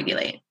start to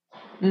regulate.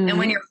 Mm-hmm. And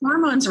when your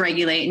hormones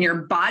regulate and your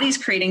body's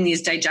creating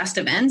these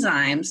digestive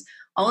enzymes,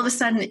 all of a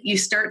sudden you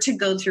start to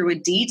go through a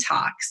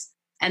detox,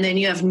 and then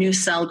you have new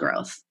cell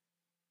growth.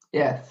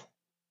 Yes.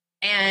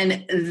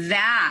 And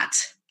that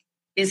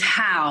is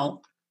how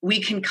we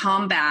can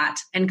combat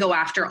and go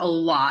after a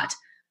lot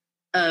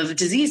of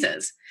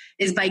diseases,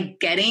 is by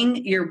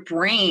getting your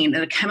brain,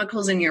 the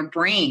chemicals in your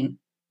brain,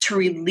 to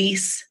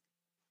release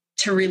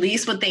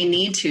what they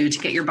need to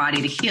get your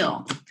body to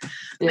heal.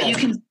 Yeah. But you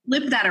can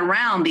flip that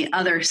around the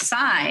other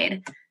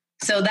side.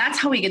 So that's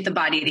how we get the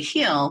body to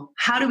heal.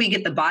 How do we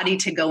get the body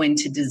to go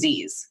into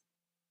disease?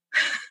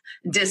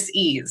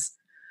 Dis-ease.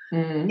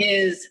 Mm-hmm.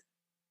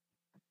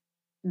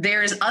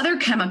 There's other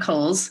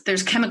chemicals.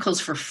 There's chemicals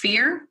for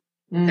fear.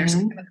 Mm-hmm. There's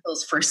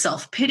chemicals for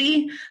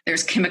self-pity.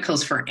 There's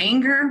chemicals for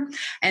anger.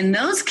 And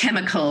those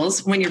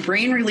chemicals, when your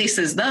brain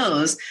releases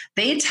those,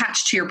 they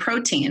attach to your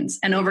proteins.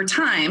 And over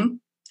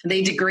time,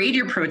 they degrade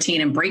your protein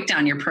and break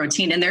down your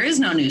protein, and there is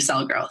no new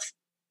cell growth.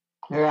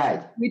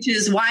 Right. Which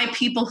is why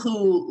people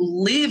who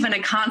live in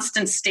a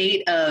constant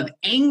state of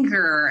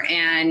anger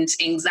and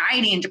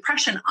anxiety and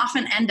depression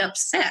often end up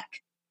sick.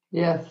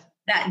 Yes.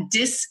 That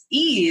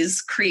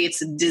dis-ease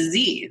creates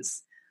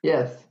disease.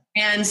 Yes.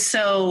 And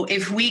so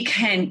if we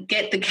can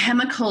get the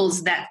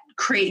chemicals that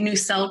create new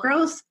cell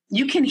growth,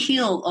 you can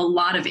heal a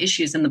lot of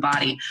issues in the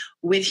body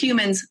with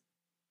humans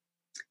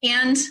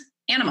and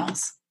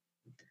animals.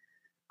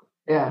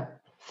 Yeah.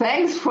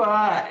 Thanks for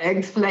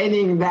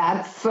explaining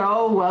that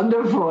so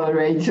wonderful,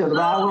 Rachel.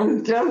 That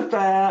was just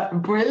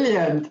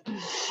brilliant.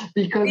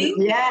 Because,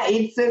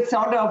 it's a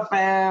sort of,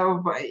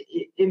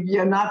 if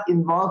you're not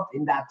involved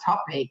in that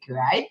topic,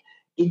 right?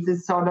 It's a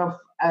sort of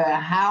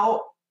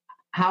how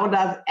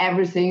does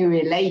everything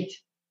relate,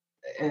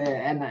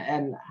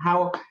 and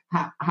how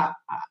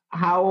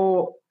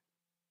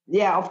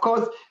of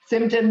course,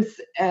 symptoms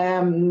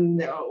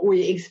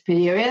we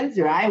experience,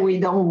 right? We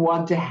don't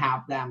want to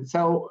have them.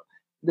 So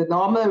the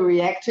normal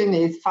reaction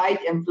is fight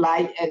and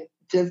flight and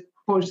just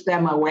push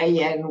them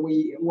away, and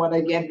we want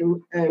to get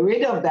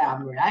rid of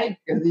them, right?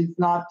 Because it's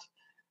not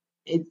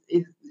ease,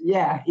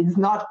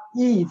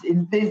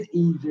 it's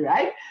dis-ease,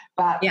 right?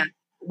 But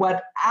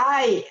what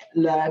I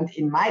learned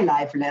in my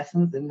life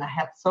lessons, and I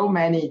had so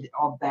many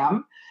of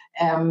them,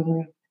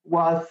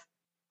 was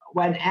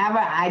whenever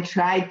I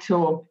tried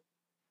to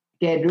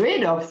get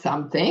rid of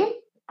something,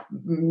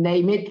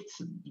 name it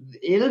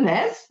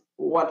illness,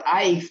 what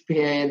I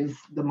experienced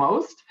the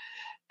most,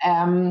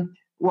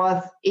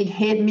 was it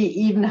hit me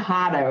even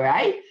harder,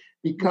 right?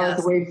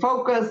 Because we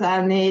focus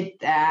on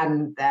it,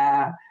 and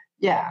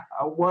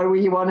what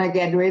we want to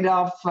get rid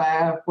of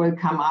will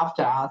come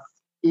after us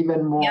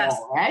even more,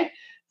 right?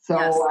 So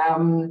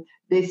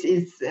this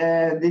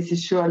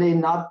is surely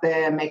not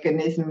the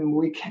mechanism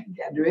we can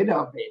get rid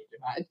of it,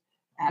 right?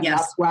 And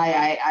that's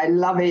why I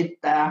love it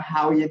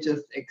how you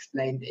just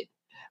explained it.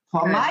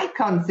 For my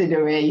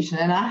consideration,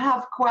 and I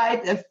have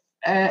quite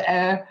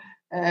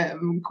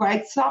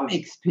some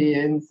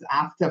experience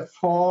after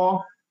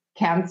 4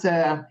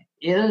 cancer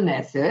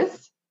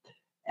illnesses,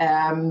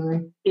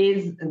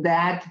 is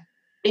that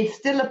it's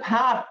still a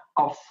part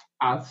of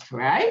us,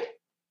 right?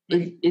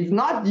 It's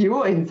not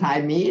you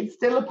inside me. It's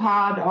still a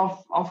part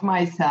of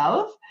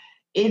myself.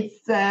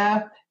 It's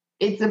a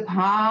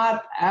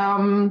part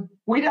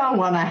we don't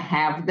want to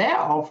have there,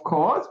 of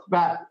course,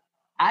 but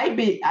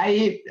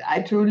I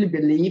truly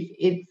believe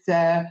it's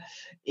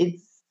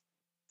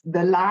the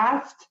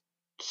last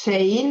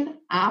chain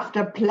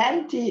after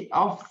plenty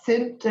of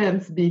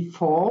symptoms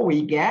before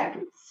we get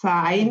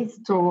signs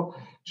to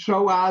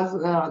show us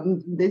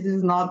this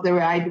is not the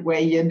right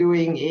way you're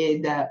doing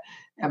it,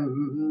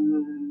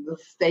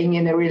 staying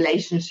in a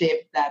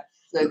relationship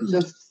that's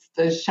just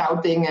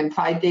shouting and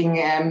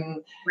fighting,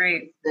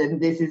 right? Then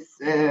this is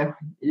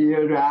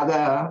you'd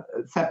rather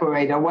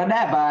separate, or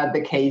whatever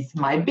the case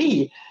might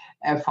be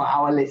for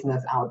our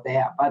listeners out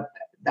there. But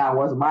that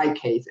was my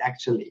case,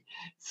 actually.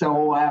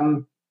 So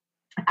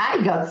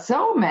I got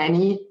so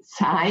many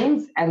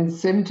signs and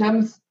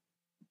symptoms,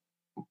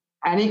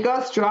 and it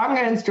got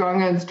stronger and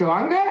stronger and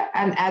stronger.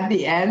 And at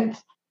the end,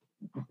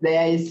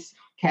 there is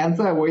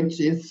cancer, which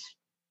is,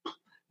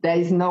 there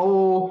is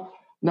no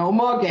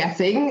more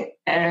guessing.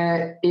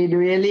 It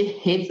really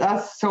hits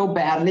us so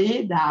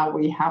badly that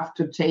we have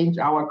to change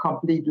our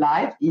complete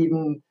life.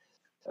 Even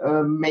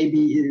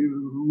maybe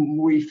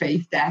we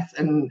face death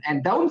and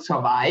don't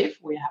survive.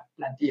 We have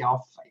plenty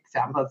of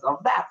examples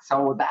of that.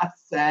 So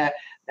that's a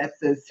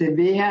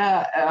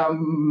severe,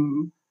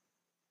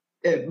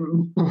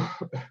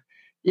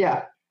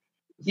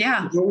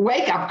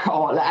 wake up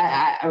call.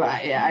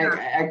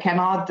 I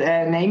cannot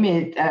name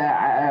it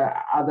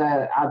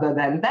other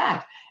than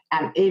that.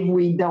 And if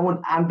we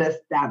don't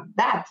understand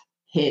that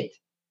hit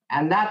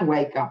and that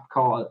wake up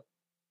call,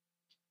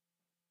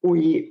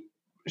 we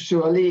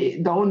surely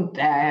don't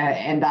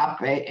end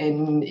up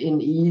in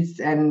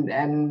ease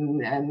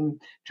and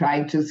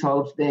trying to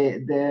solve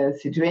the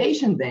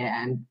situation there.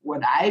 And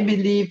what I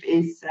believe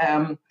is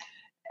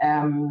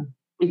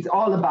it's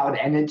all about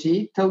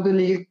energy.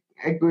 Totally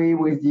agree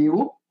with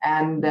you.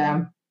 And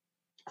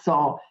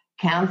so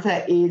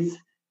cancer is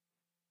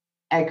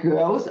a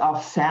growth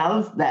of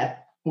cells that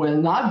will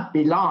not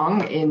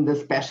belong in the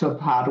special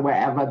part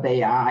wherever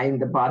they are in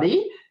the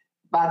body,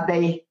 but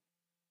they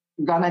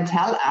gonna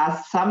tell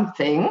us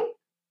something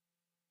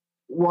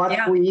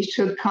what we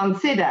should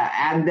consider.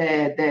 And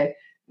the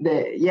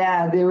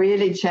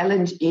really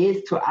challenge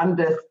is to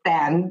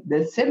understand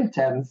the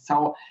symptoms.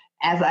 So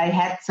as I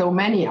had so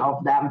many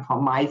of them for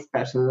my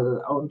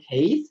special own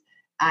case,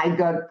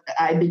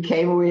 I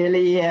became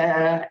really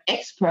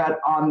expert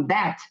on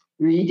that,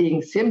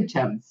 reading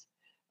symptoms,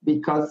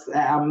 because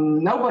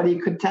nobody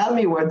could tell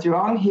me what's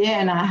wrong here,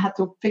 and I had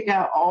to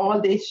figure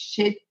all this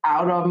shit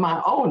out on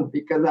my own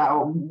because I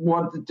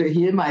wanted to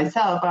heal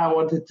myself. I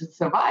wanted to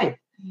survive.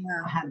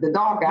 Yeah. I had the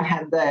dog, I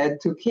had the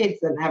 2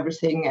 kids and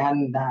everything,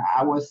 and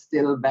I was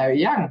still very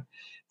young.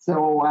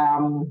 So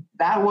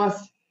that was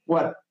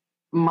what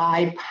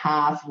my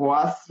path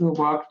was, to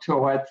work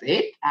towards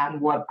it. And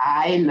what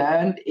I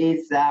learned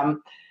is I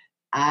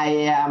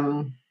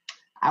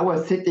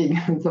was sitting,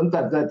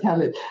 sometimes I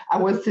tell it, I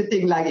was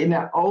sitting like in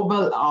an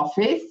oval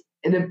office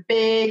in a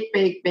big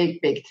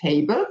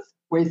tables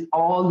with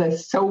all the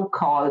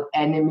so-called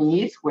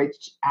enemies,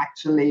 which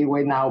actually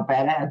we know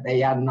better.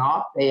 They are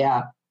not. They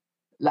are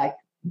like,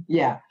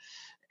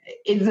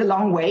 it's a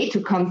long way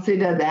to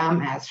consider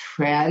them as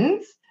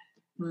friends,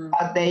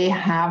 but they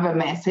have a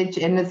message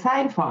and a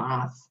sign for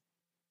us.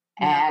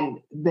 And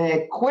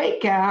the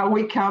quicker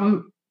we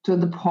come to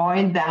the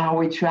point that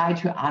we try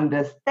to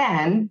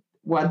understand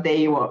what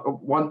they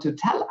want to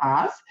tell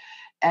us,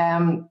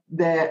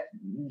 the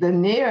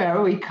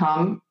nearer we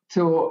come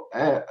to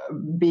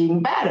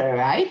being better,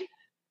 right?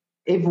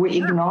 If we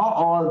ignore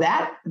all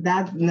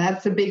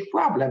that's a big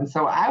problem.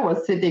 So I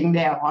was sitting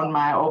there on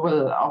my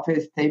oval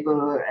office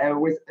table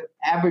with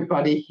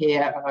everybody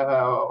here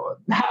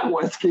that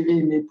was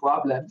giving me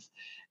problems,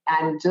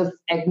 and just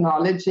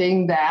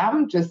acknowledging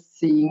them, just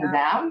seeing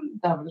them,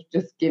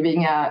 just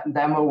giving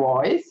them a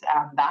voice,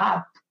 and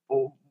that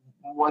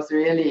was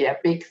really a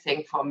big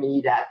thing for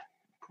me that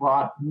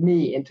brought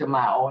me into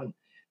my own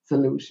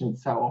solution.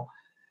 So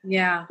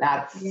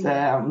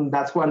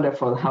that's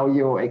wonderful how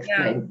you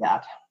explained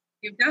that.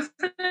 You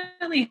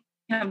definitely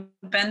have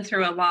been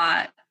through a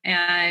lot.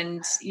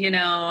 And,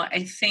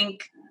 I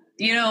think,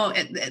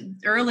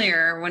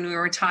 earlier when we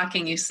were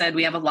talking, you said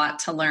we have a lot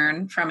to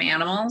learn from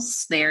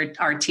animals. They're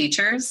our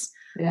teachers.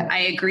 Yeah.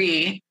 I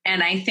agree.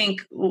 And I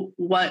think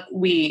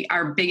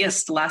our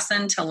biggest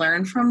lesson to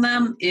learn from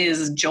them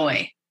is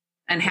joy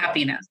and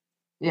happiness.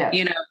 Yeah.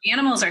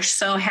 Animals are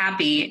so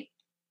happy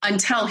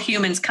until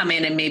humans come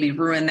in and maybe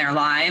ruin their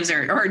lives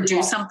or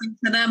do something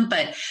to them.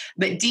 But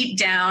deep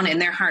down in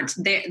their hearts,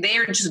 they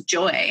are just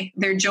joy.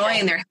 They're joy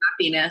and their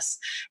happiness,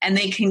 and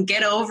they can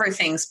get over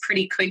things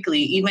pretty quickly,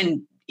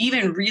 even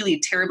really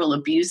terrible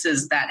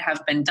abuses that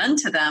have been done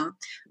to them.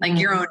 Like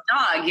your own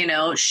dog,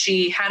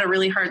 she had a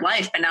really hard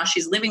life, but now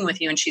she's living with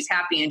you and she's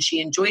happy and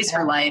she enjoys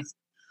her life.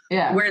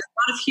 Yeah. Whereas a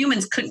lot of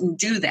humans couldn't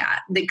do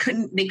that. They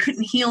couldn't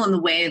heal in the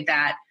way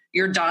that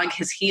your dog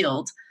has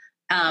healed.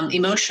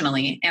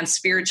 Emotionally and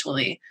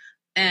spiritually.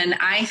 And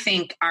I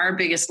think our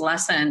biggest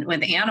lesson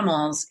with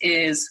animals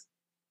is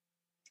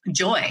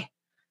joy.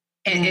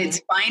 And it's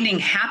finding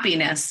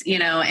happiness,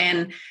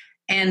 and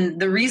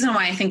the reason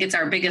why I think it's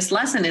our biggest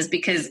lesson is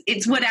because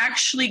it's what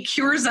actually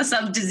cures us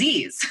of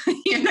disease.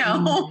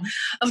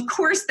 Of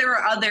course there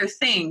are other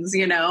things,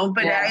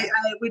 but I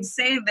would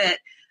say that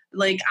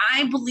Like,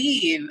 I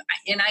believe,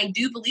 and I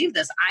do believe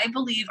this, I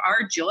believe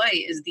our joy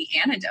is the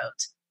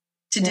antidote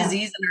to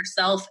disease in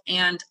ourselves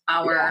and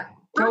our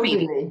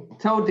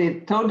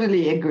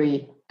Totally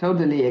agree.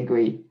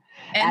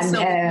 And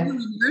so in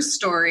your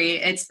story,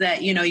 it's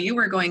that, you know, you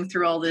were going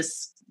through all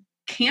this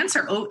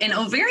cancer, and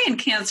ovarian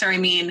cancer. I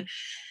mean,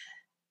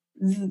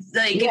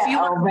 like if you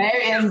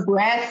ovarian,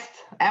 breast,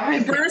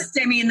 everything. Breast,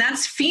 I mean,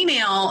 that's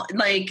female,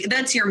 like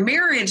that's your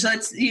marriage.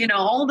 That's, you know,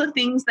 all the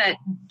things that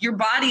your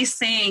body's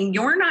saying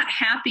you're not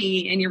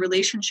happy in your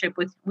relationship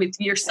with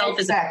yourself.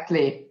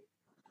 Exactly.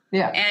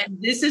 And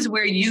this is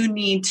where you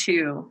need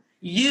to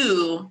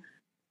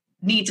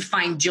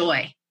find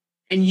joy,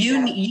 and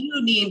you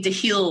need to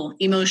heal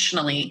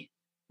emotionally.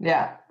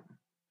 Yeah.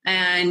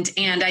 And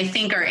I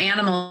think our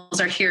animals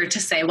are here to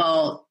say,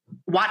 well,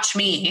 watch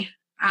me.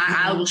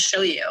 I will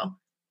show you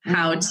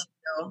how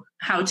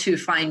to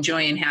find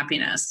joy and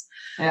happiness.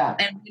 Yeah.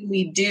 And when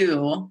we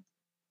do,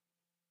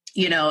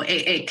 you know,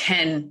 it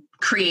can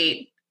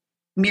create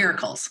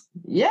miracles.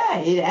 Yeah,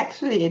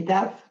 it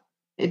does.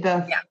 It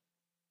does.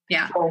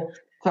 Yeah.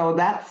 So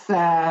that's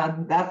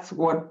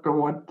what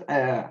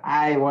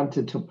I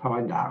wanted to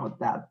point out,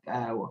 that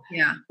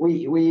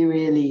we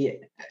really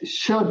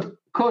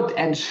could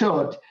and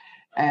should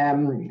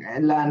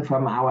learn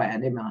from our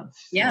animals.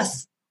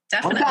 Yes,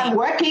 definitely. I'm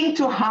working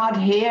too hard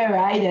here,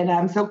 right? And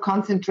I'm so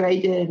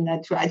concentrated, and I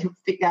try to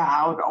figure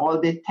out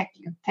all the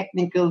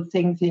technical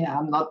things here.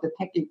 I'm not the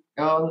technical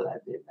girl.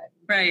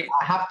 Right.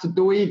 I have to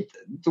do it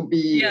to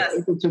be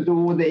able to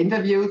do the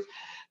interviews.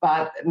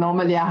 But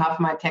normally I have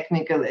my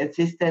technical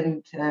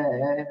assistant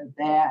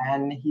there,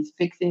 and he's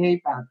fixing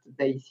it, but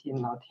today he's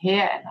not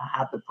here, and I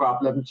had the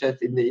problem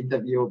just in the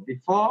interview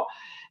before.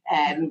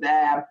 And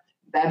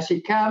then she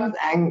comes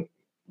and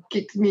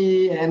kicks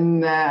me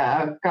and,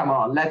 come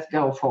on, let's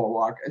go for a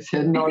walk. I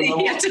said, no.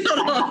 Yeah,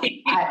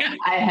 totally.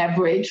 I have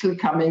Rachel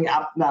coming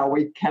up now.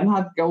 We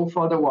cannot go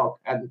for the walk.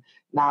 And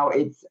now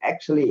it's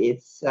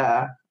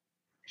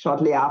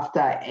shortly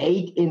after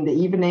 8 in the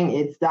evening.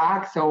 It's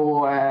dark,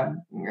 so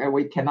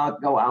we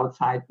cannot go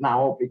outside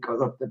now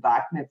because of the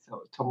darkness.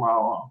 So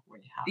tomorrow we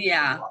have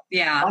to walk.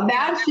 And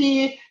then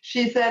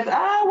she said,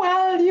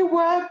 well, you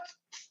worked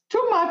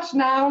too much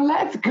now.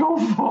 Let's go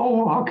for a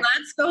walk.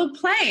 Let's go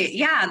play.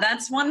 Yeah,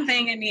 that's one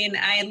thing. I mean,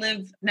 I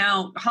live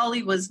now.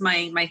 Holly was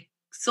my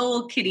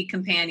soul kitty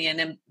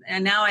companion,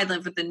 and now I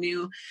live with a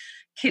new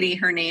kitty.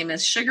 Her name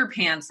is Sugar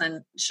Pants,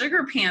 and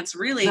Sugar Pants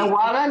really. The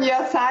one on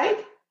your side?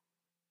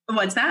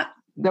 What's that?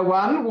 The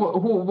one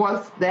who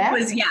was there?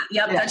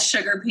 That's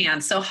Sugar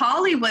Pants. So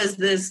Holly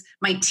was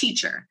my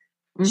teacher.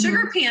 Mm-hmm.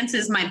 Sugar Pants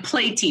is my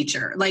play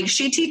teacher. Like,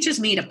 she teaches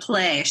me to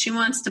play. She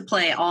wants to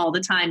play all the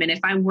time. And if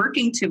I'm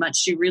working too much,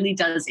 she really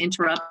does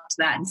interrupt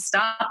that and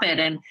stop it.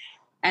 And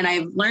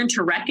I've learned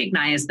to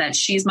recognize that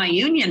she's my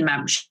union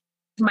member,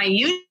 my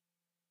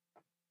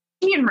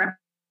union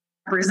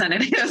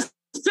representative.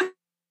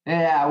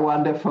 Yeah,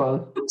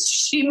 wonderful.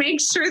 She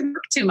makes sure to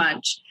work too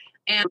much.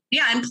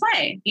 And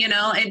play, you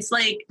know, it's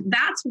like,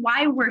 that's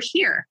why we're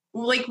here.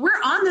 Like,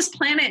 we're on this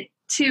planet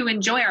to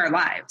enjoy our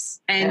lives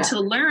and to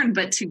learn,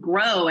 but to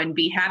grow and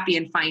be happy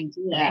and find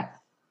joy.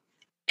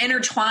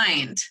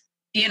 Intertwined,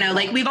 you know,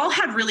 like, we've all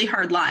had really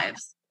hard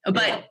lives,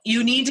 but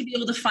you need to be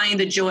able to find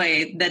the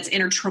joy that's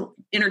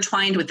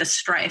intertwined with the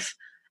strife.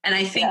 And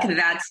I think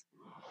that's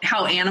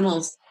how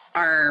animals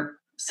are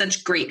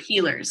such great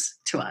healers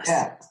to us.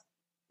 Yeah.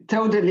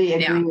 Totally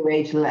agree,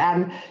 Rachel.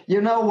 And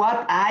you know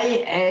what?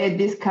 I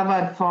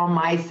discovered for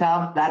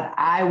myself that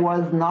I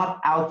was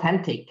not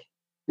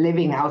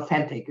living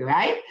authentic,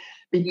 right?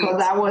 Because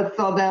I was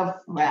sort of,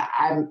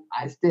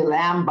 I still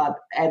am, but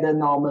at a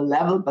normal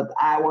level. But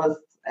I was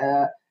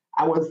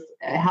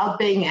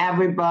helping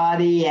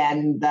everybody,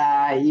 and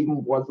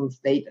even was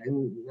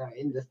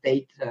in the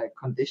state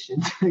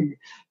conditions,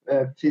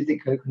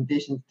 physical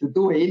conditions to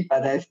do it,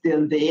 but I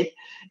still did.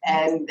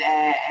 And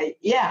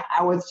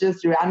I was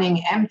just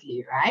running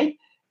empty, right?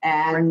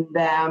 And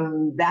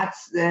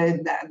that's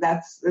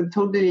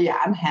totally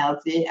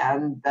unhealthy.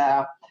 And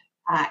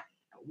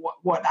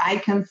what I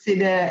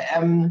consider,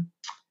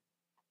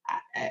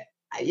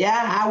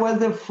 I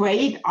was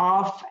afraid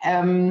of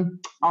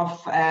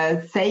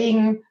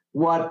saying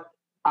what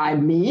I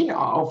mean,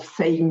 of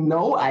saying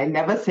no. I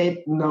never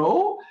said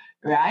no,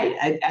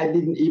 right? I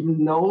didn't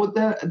even know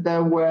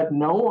the word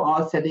no,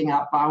 or setting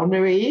up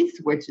boundaries,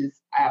 which is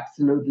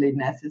absolutely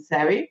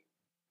necessary,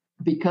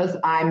 because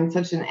I'm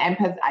such an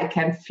empath. I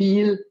can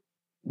feel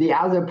the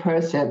other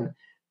person.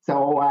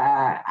 So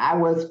I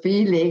was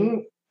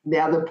feeling the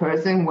other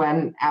person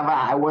whenever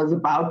I was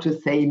about to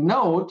say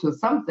no to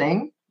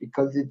something,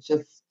 because it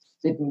just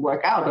didn't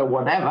work out or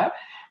whatever.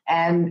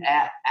 And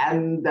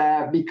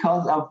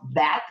because of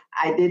that,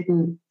 I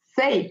didn't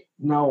say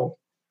no.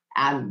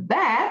 And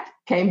that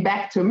came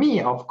back to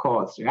me, of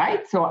course,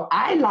 right? So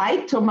I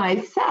lied to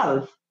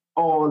myself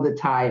all the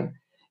time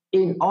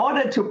in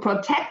order to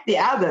protect the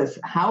others.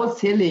 How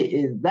silly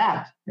is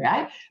that,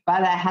 right?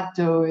 But I had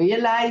to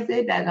realize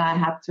it, and I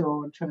had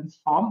to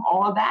transform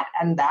all that.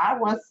 And that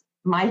was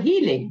my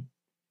healing.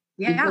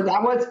 Yeah. Because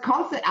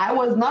I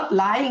was not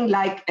lying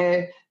like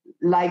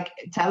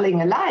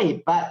telling a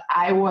lie, but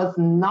I was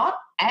not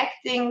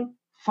acting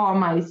for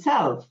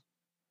myself.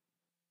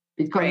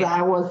 Because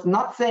I was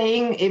not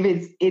saying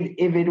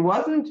if it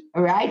wasn't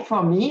right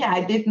for me,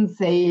 I didn't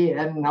say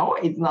no,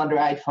 it's not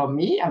right for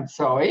me. I'm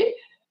sorry,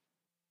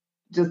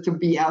 just to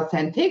be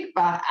authentic.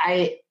 But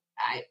I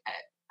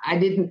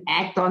didn't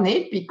act on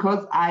it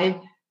because I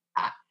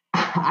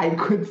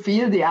could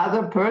feel the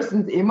other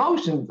person's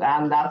emotions,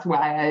 and that's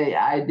why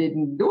I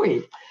didn't do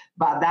it.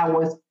 But that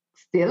was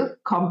still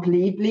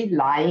completely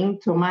lying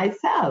to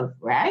myself,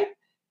 right?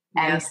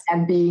 And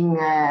being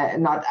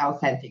not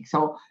authentic.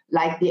 So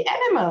like the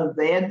animals,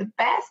 they're the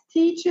best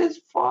teachers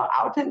for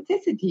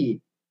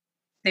authenticity.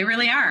 They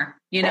really are.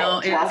 You know,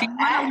 if you want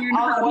to learn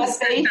how to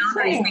set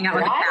boundaries, hang out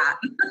with a cat.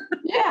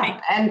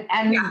 Yeah, and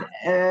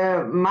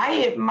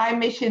my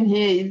mission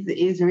here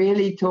is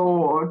really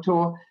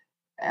to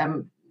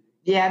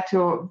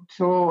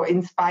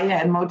inspire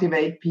and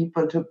motivate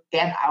people to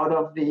get out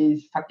of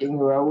these fucking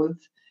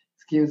roads.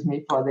 Excuse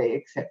me for the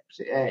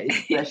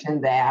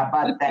expression there,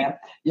 but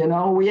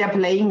we are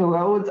playing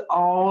roads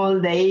all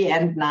day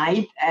and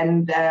night,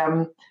 and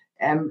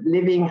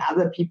living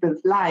other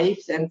people's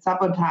lives and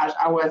sabotage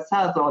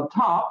ourselves on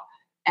top.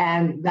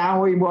 And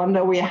now we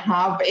wonder we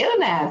have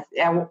illness.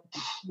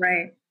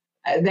 Right.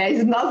 There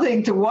is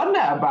nothing to wonder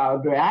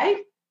about,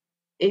 right?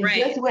 It's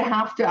just we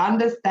have to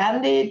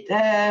understand it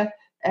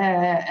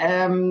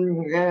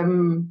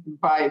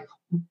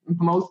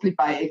mostly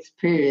by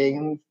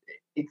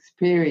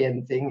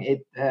experiencing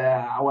it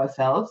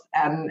ourselves,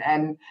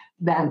 and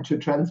then to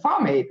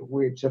transform it,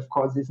 which of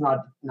course is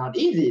not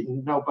easy.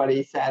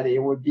 Nobody said it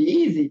would be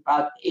easy,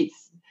 but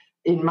it's,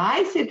 in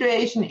my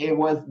situation, it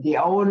was the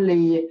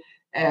only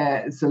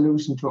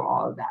solution to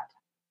all that.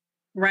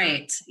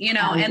 Right.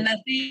 And the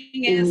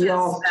thing is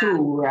yours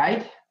too,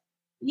 right?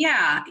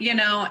 Yeah.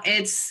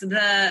 It's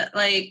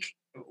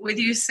with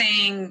you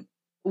saying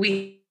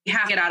we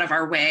have to get out of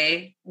our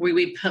way.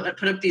 We put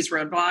up these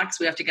roadblocks.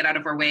 We have to get out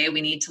of our way.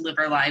 We need to live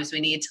our lives. We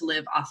need to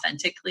live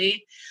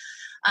authentically.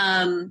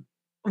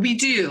 We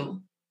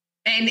do.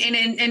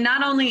 And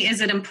not only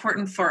is it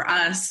important for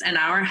us and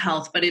our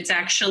health, but it's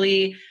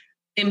actually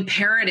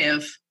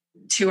imperative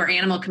to our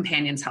animal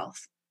companions'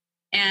 health.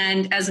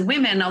 And as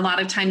women, a lot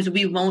of times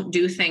we won't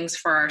do things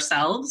for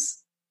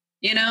ourselves.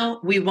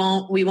 We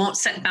won't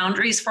set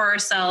boundaries for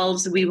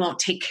ourselves. We won't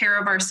take care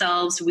of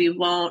ourselves. We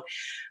won't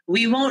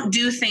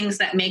do things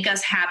that make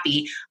us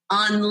happy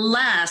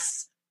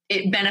unless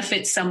it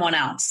benefits someone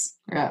else.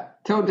 Yeah,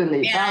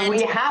 totally. But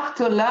we have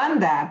to learn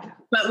that.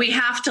 And we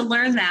have to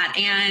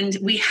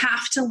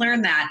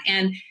learn that.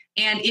 And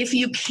if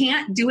you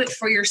can't do it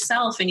for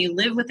yourself and you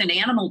live with an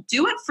animal,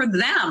 do it for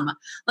them.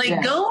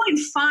 Go and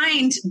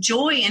find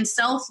joy and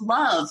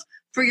self-love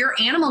for your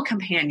animal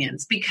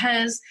companions,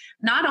 because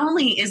not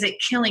only is it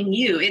killing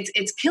you,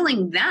 it's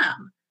killing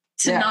them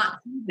to not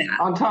do that.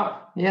 On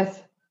top,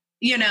 yes.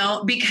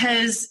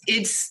 Because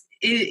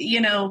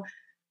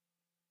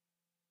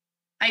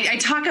I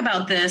talk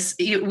about this.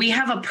 We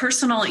have a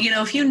personal,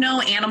 if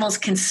animals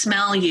can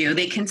smell you,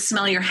 they can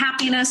smell your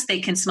happiness, they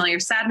can smell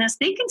your sadness,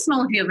 they can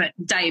smell if you have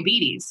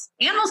diabetes.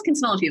 Animals can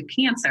smell if you have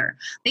cancer.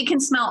 They can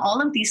smell all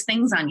of these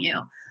things on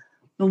you.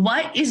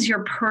 What is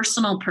your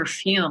personal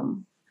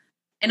perfume?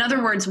 In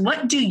other words,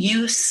 what do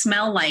you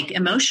smell like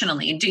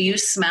emotionally? Do you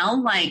smell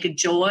like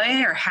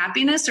joy or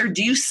happiness, or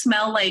do you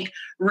smell like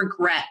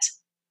regret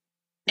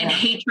and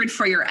hatred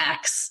for your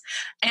ex?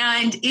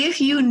 And if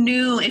you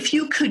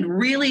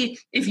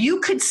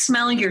could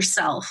smell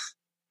yourself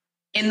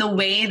in the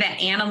way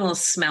that animals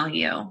smell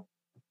you,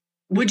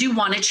 would you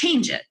want to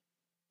change it?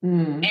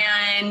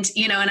 And,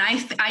 and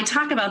I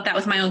talk about that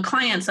with my own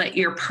clients, like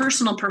your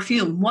personal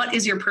perfume. What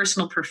is your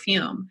personal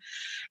perfume?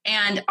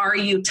 And are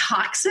you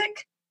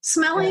toxic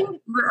smelling,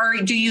 or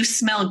do you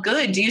smell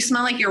good? Do you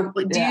smell like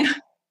do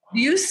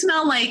you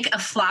smell like a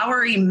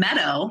flowery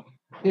meadow,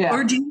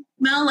 or do you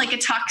smell like a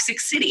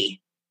toxic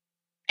city?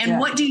 And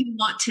what do you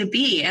want to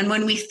be? And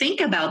when we think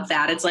about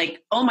that, it's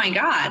like, oh my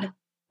God,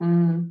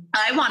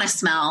 I want to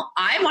smell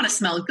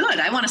good.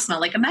 I want to smell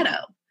like a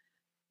meadow.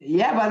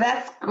 Yeah, but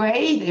that's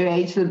great,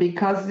 Rachel,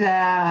 because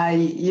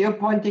you're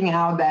pointing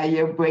out that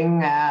you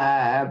bring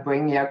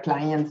your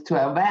clients to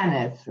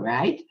awareness,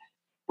 right?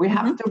 We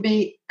have to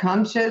be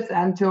conscious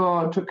and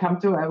to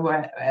come to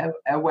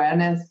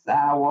awareness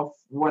of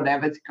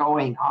whatever's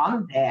going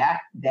on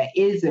there. There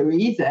is a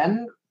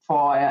reason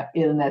for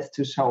illness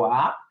to show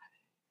up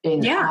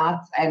in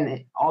us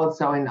and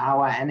also in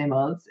our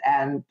animals.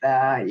 And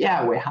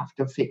we have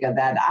to figure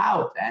that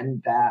out.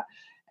 And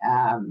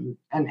an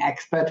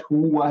expert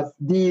who was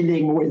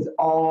dealing with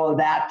all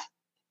that,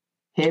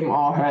 him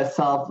or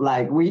herself,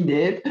 like we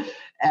did,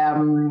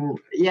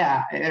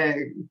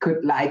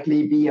 could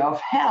likely be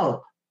of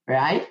help.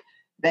 Right?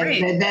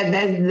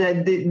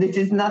 This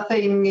is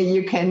nothing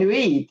you can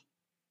read,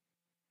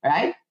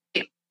 right?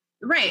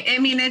 Right. I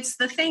mean,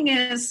 the thing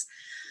is,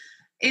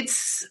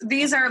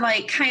 these are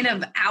like kind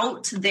of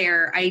out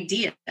there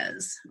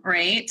ideas,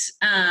 right?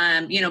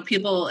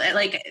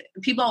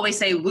 People always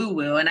say woo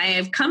woo, and I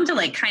have come to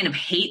like kind of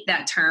hate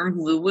that term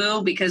woo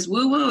woo, because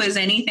woo woo is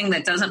anything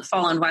that doesn't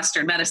fall in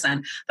Western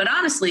medicine. But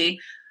honestly,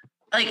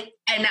 and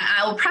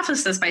I will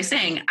preface this by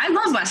saying, I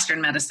love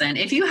Western medicine.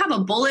 If you have a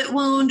bullet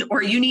wound,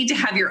 or you need to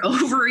have your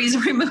ovaries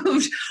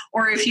removed,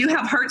 or if you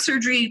have heart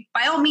surgery,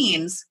 by all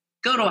means,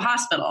 go to a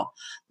hospital.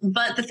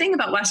 But the thing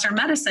about Western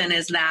medicine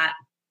is that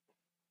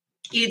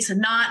it's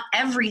not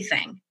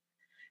everything.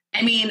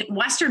 I mean,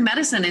 Western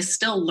medicine is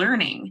still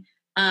learning.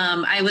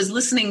 I was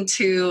listening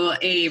to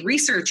a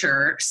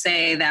researcher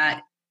say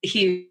that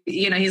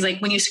he's like,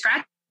 when you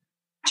scratch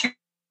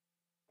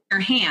your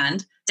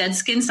hand, dead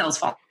skin cells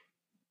fall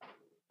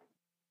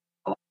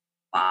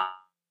off.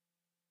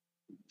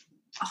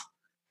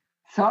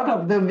 Sort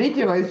of the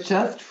video is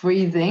just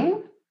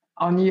freezing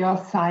on your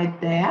side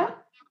there.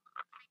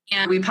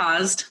 And we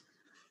paused.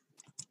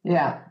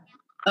 Yeah.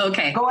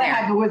 Okay. Go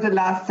ahead with the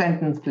last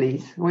sentence,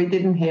 please. We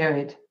didn't hear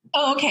it.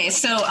 Oh, okay.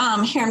 So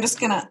here, I'm just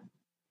going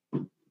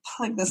to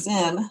plug this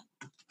in.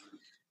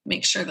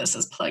 Make sure this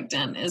is plugged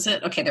in. Is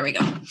it? Okay, there we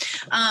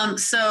go.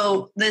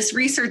 So this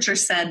researcher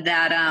said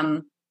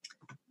that,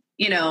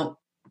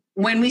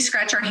 when we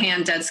scratch our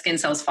hand, dead skin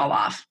cells fall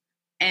off.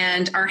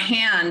 And our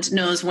hand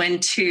knows when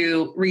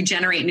to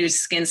regenerate new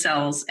skin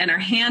cells. And our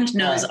hand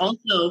knows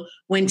also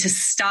when to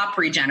stop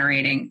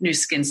regenerating new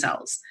skin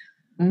cells.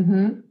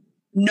 Mm-hmm.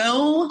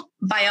 No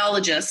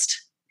biologist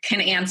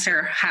can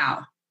answer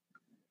how.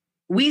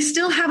 We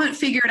still haven't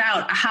figured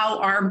out how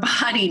our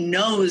body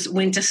knows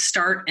when to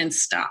start and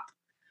stop.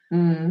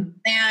 Mm-hmm.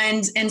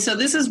 And so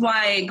this is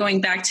why,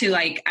 going back to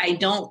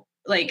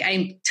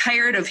I'm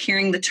tired of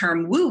hearing the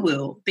term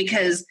woo-woo,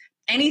 because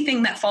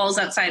anything that falls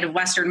outside of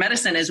Western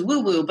medicine is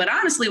woo-woo. But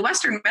honestly,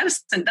 Western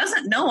medicine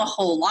doesn't know a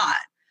whole lot.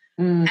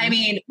 Mm. I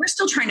mean, we're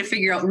still trying to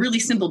figure out really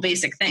simple,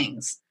 basic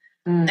things.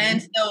 Mm.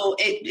 And so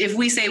if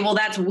we say, well,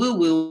 that's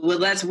woo-woo,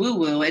 that's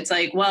woo-woo. It's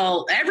like,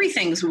 well,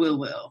 everything's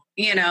woo-woo,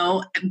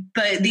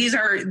 but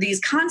these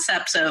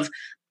concepts of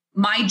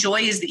my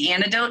joy is the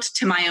antidote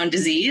to my own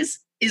disease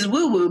is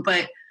woo-woo.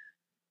 But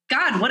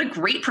God, what a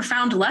great,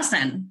 profound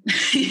lesson,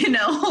 what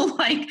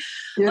I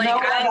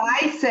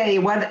say,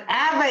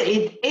 whatever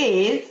it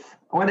is,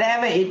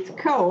 whatever it's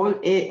called,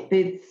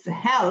 it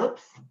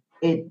helps,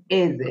 it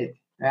is it,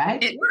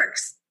 right? It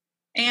works.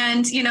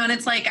 And, and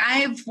it's like,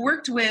 I've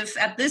worked with,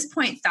 at this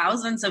point,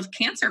 thousands of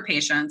cancer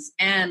patients.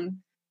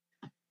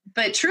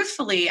 But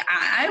truthfully,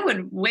 I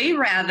would way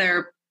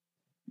rather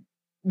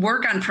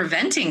work on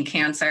preventing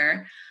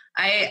cancer.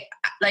 I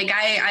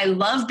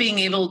love being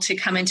able to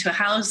come into a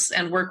house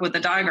and work with a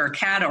dog or a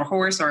cat or a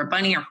horse or a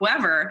bunny or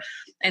whoever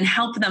and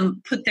help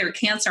them put their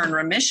cancer in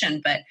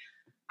remission. But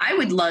I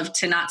would love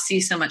to not see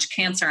so much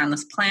cancer on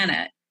this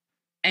planet.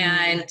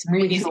 And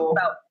when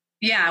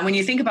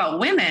you think about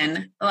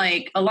women,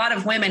 like a lot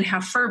of women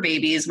have fur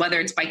babies, whether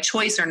it's by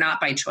choice or not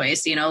by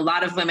choice. A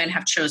lot of women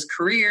have chose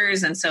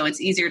careers. And so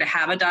it's easier to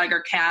have a dog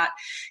or cat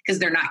because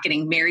they're not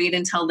getting married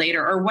until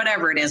later or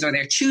whatever it is, or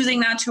they're choosing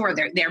not to, or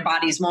their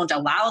bodies won't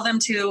allow them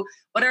to,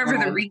 whatever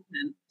the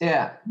reason.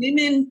 Yeah.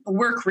 Women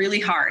work really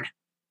hard.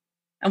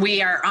 And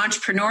we are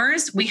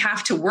entrepreneurs. We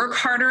have to work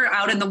harder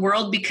out in the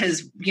world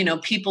because,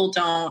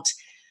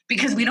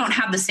 because we don't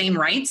have the same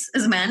rights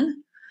as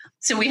men.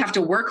 So we have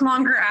to work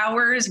longer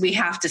hours. We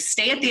have to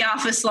stay at the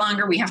office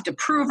longer. We have to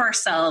prove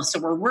ourselves. So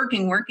we're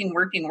working.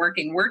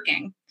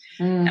 Mm.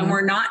 And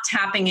we're not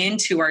tapping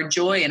into our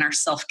joy and our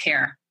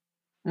self-care.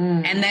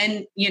 Mm. And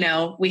then,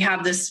 we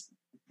have this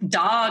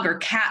dog or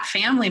cat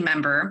family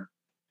member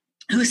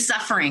who's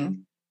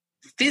suffering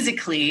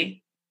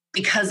physically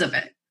because of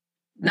it.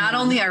 Not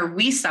only are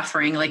we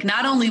suffering,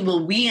 not only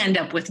will we end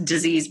up with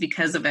disease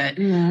because of it,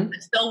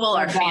 but so will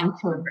our family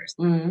members.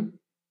 Mm.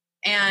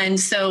 And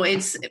so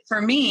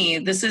for me,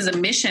 this is a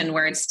mission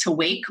where it's to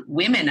wake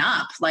women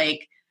up,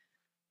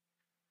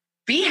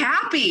 be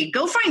happy,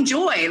 go find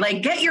joy,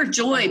 get your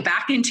joy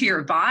back into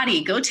your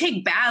body, go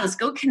take baths,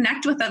 go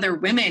connect with other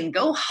women,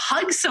 go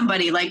hug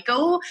somebody,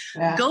 go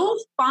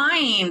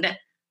find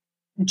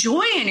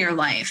joy in your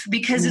life,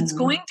 because it's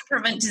going to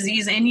prevent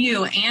disease in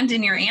you and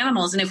in your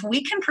animals. And if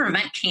we can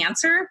prevent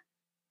cancer,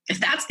 if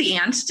that's the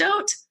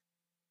antidote,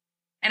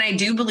 and I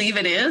do believe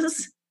it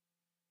is.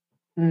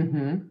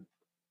 Mm-hmm.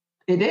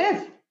 It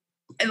is.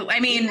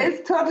 I mean,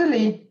 it's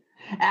totally.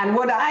 And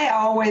what I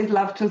always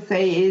love to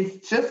say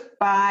is just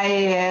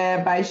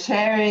by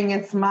sharing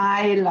a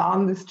smile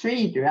on the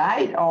street,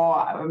 right?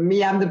 Or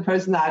me, I'm the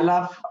person I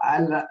love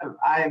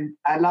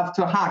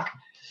to hug,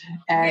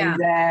 and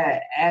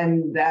that's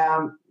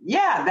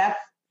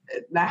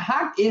the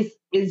hug is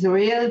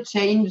real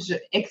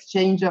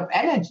exchange of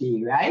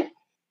energy, right?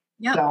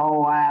 Yeah.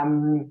 So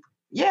and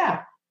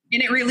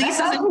it releases.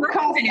 That doesn't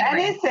cost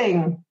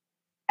anything.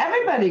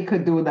 Everybody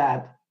could do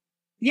that.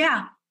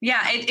 Yeah.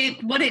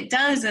 It what it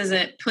does is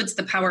it puts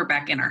the power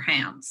back in our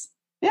hands.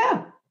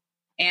 Yeah.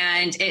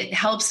 And it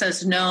helps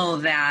us know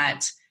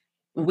that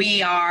we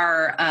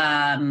have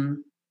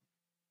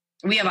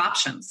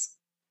options.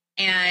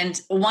 And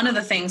one of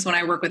the things when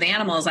I work with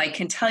animals, I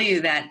can tell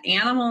you that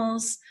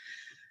animals,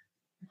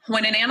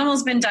 when an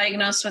animal's been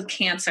diagnosed with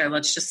cancer,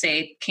 let's just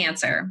say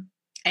cancer,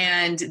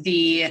 and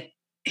the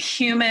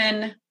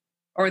human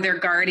or their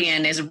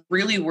guardian is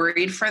really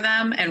worried for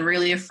them and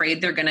really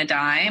afraid they're going to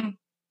die,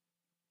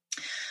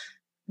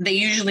 they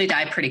usually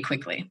die pretty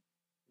quickly.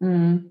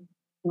 Mm.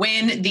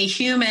 When the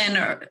human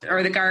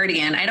or the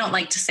guardian, I don't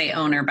like to say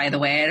owner, by the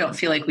way, I don't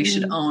feel like we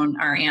should own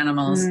our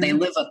animals. They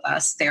live with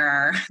us.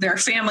 They're our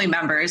family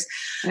members.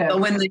 Yeah. But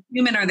when the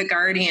human or the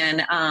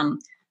guardian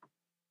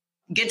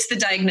gets the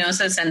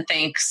diagnosis and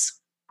thinks,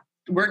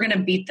 we're going to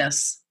beat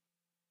this,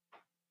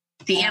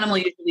 the animal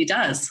usually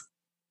does.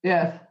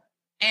 Yeah.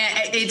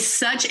 And it's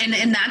such,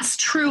 and that's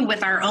true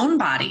with our own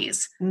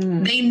bodies.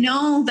 They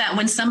know that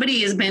when somebody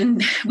has been,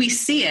 we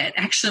see it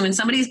actually, when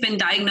somebody's been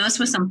diagnosed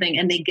with something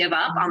and they give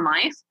up on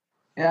life.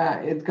 Yeah,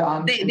 it's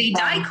gone. They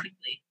die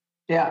quickly.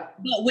 Yeah.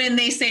 But when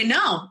they say,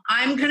 no,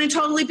 I'm going to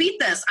totally beat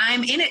this,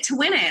 I'm in it to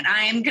win it,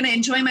 I'm going to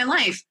enjoy my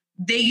life,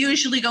 they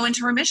usually go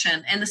into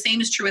remission. And the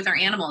same is true with our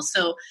animals.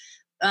 So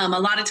a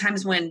lot of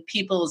times when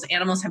people's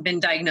animals have been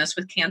diagnosed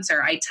with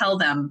cancer, I tell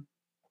them,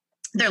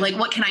 they're like,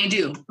 what can I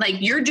do?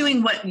 Like, you're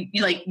doing what,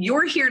 like,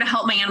 you're here to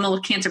help my animal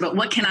with cancer, but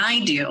what can I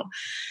do?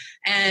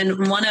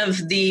 And one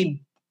of the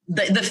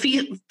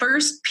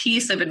first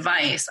piece of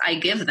advice I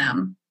give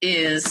them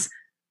is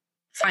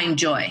find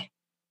joy.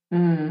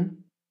 Totally.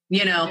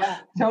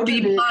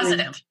 Be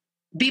positive.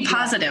 Be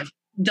positive.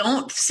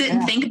 Don't sit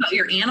and think about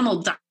your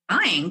animal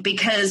dying,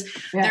 because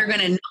they're going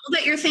to know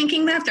that you're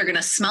thinking that, they're going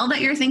to smell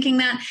that you're thinking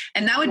that.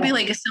 And that would be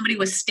like if somebody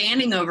was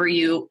standing over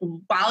you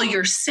while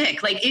you're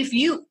sick. Like if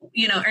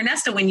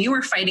Ernesto, when you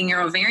were fighting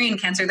your ovarian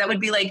cancer, that would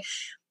be like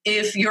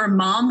if your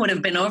mom would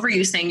have been over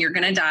you saying, you're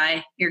going to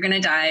die,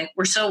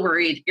 we're so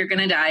worried, you're going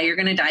to die.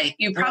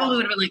 You probably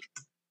would have been like,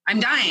 I'm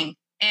dying.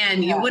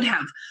 And you would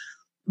have,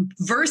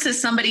 versus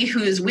somebody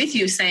who is with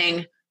you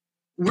saying,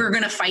 we're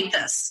going to fight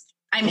this.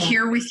 I'm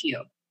here with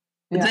you.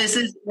 Yeah.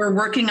 We're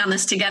working on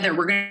this together.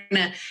 We're going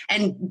to,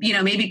 and,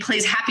 maybe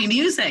plays happy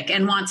music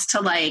and wants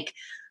to like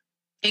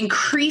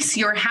increase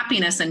your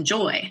happiness and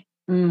joy.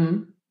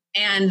 And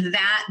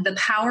that the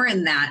power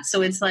in that.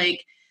 So it's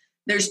like,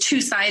 there's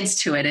two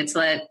sides to it. It's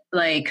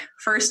like,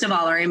 first of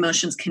all, our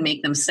emotions can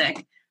make them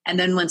sick. And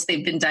then once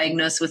they've been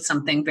diagnosed with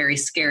something very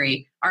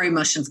scary, our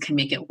emotions can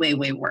make it way,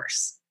 way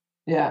worse.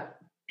 Yeah.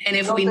 And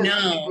if we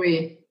know,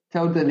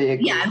 Totally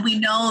agree. Yeah, and we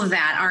know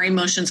that our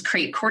emotions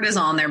create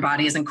cortisol in their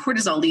bodies, and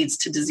cortisol leads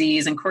to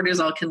disease, and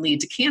cortisol can lead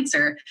to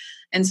cancer.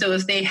 And so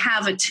if they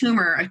have a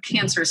tumor, a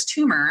cancerous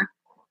tumor,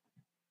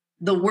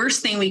 the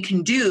worst thing we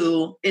can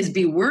do is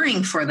be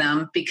worrying for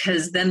them,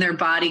 because then their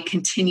body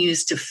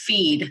continues to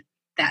feed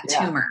that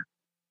tumor.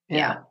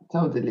 Yeah,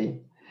 totally.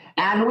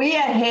 And we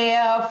are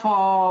here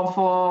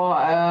for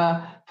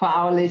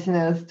our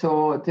listeners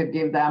to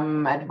give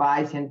them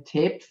advice and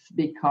tips,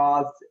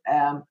 because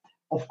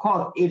of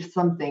course, if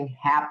something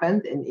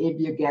happened and if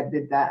you get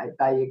the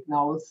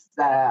diagnosis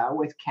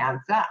with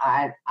cancer,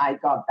 I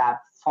got that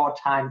 4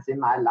 times in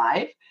my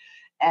life,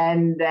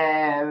 and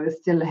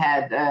still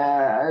had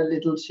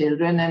little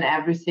children and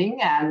everything,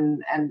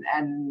 and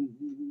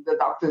the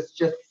doctors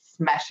just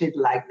smash it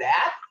like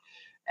that.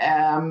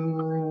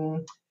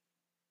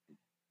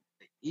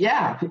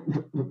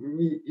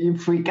 You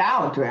freak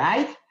out,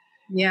 right?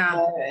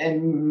 Yeah.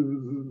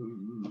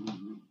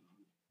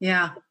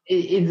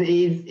 It's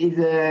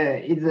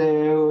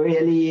a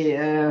really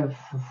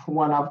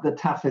one of the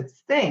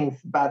toughest things,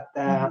 but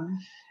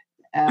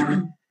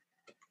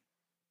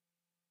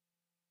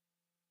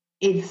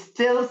it's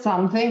still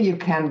something you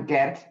can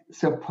get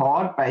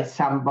support by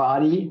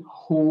somebody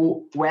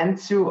who went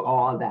through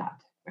all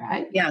that,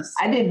 right? Yes.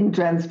 I didn't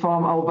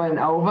transform over and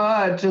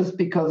over just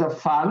because of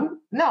fun.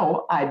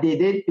 No, I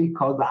did it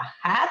because I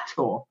had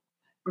to.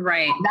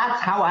 Right.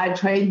 That's how I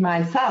trained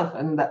myself,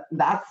 and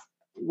that's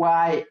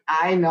why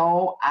I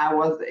know I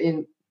was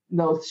in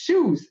those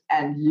shoes,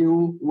 and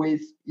you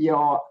with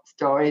your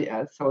story.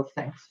 So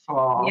thanks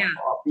for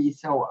being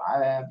so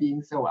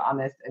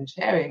honest and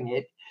sharing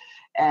it.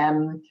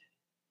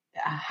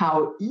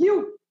 How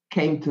you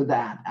came to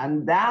that,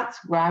 and that's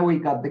why we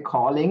got the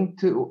calling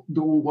to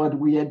do what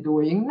we are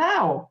doing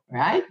now,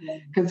 right?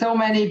 Because so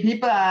many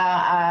people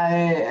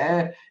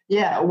are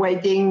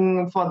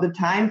waiting for the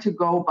time to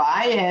go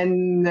by,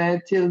 and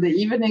till the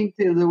evening,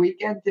 till the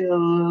weekend,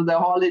 till the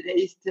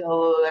holidays,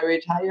 till the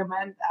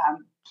retirement,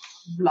 and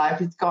life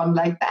is gone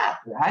like that,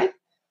 right?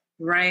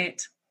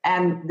 Right.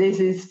 And this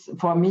is,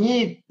 for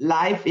me,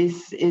 life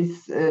is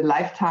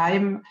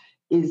lifetime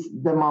is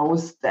the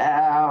most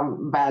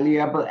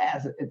valuable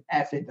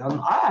asset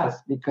on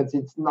earth, because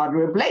it's not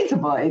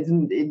replaceable.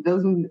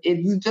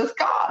 It's just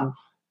gone.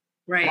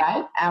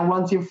 Right. And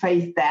once you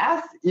face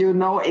death, you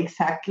know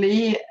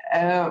exactly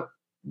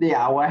the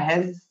hour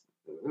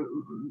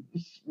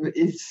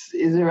is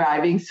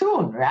arriving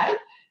soon, right?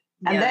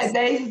 And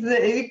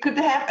you could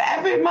have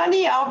every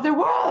money of the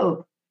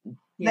world.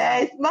 Yeah.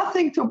 There is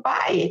nothing to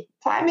buy.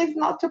 Time is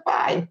not to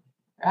buy,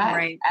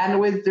 right? And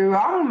with the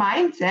wrong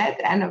mindset,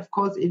 and of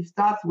course it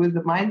starts with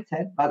the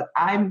mindset, but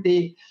I'm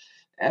the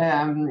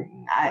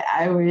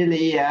I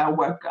really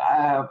work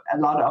a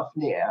lot of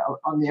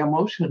on the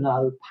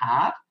emotional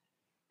part,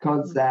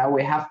 because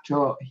we have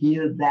to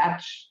heal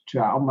that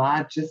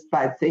trauma just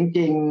by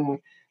thinking,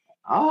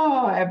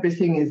 oh,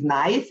 everything is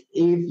nice,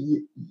 if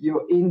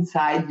you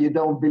inside you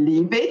don't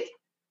believe it.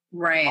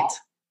 Right.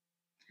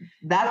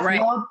 That's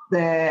not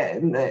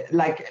the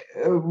like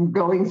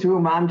going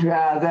through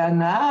mantras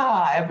and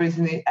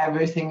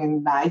everything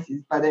is nice,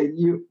 but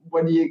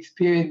what you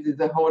experience is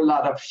a whole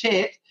lot of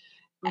shit.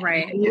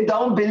 Right. You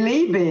don't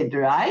believe it,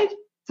 right?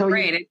 So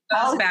it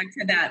goes back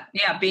to that,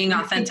 being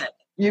authentic.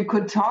 You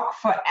could talk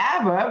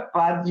forever,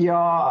 but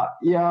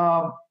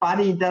your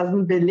body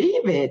doesn't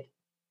believe it.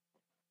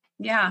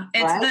 Yeah,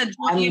 it's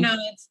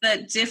it's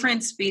the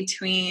difference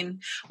between,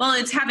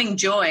 it's having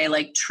joy,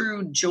 like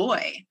true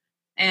joy.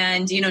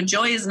 And,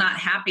 joy is not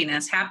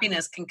happiness.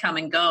 Happiness can come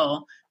and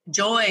go.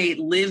 Joy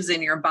lives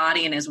in your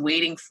body and is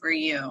waiting for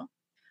you.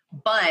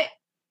 But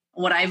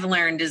what I've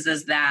learned is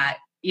that,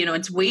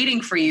 it's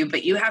waiting for you,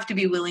 but you have to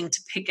be willing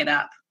to pick it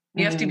up.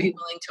 You have to be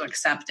willing to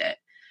accept it.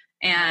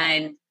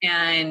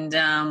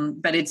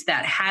 But it's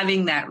that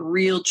having that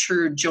real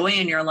true joy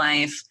in your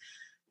life.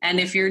 And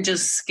if you're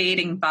just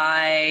skating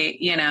by,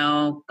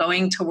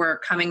 going to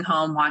work, coming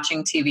home,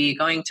 watching TV,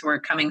 going to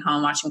work, coming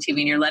home, watching TV,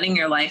 and you're letting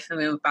your life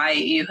move by,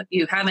 you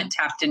haven't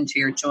tapped into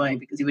your joy,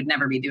 because you would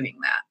never be doing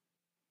that.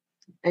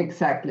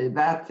 Exactly.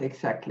 That's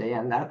exactly.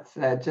 And that's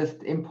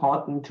just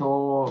important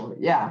to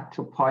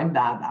point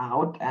that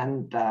out.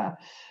 And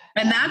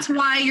that's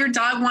why your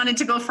dog wanted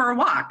to go for a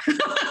walk.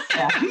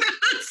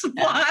 That's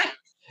why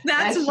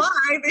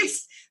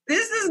this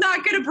is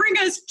not going to bring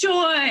us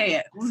joy.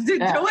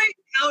 Joy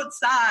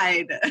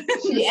outside.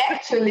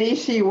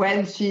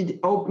 She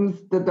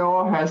opens the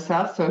door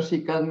herself so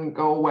she can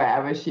go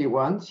wherever she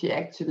wants. She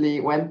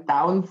actually went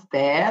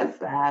downstairs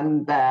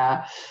and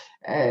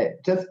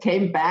just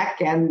came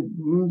back and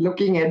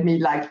looking at me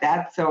like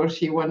that. So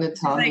she wanted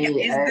to tell me,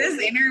 is this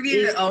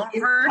interview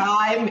over?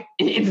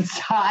 It's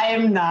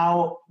time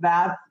now.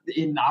 That's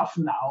enough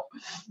now.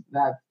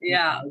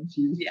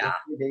 She's just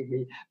kidding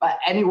me. But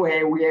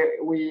anyway,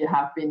 we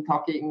have been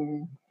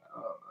talking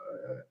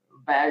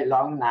very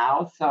long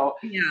now. So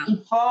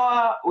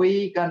before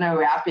we're going to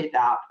wrap it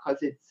up,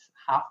 because it's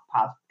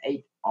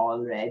 8:30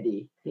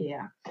 already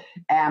here.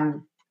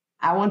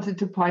 I wanted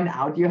to point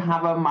out you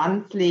have a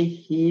monthly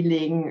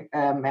healing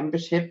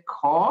membership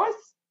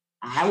course.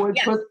 I will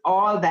put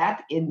all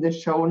that in the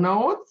show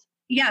notes.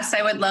 Yes,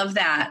 I would love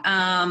that.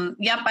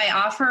 I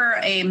offer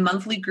a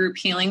monthly group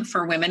healing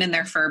for women and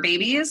their fur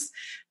babies.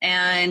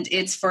 And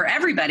it's for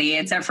everybody.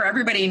 It's for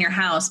everybody in your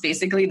house,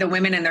 basically the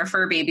women and their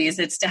fur babies.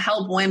 It's to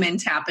help women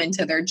tap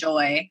into their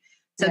joy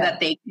so that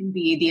they can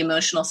be the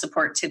emotional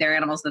support to their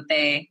animals that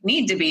they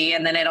need to be.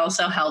 And then it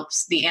also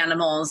helps the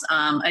animals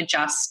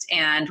adjust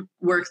and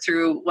work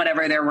through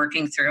whatever they're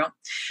working through.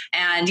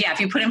 And if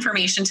you put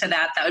information to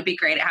that would be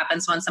great. It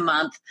happens once a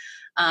month.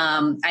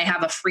 I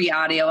have a free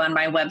audio on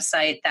my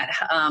website that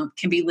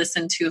can be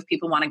listened to if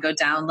people want to go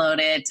download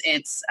it.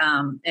 It's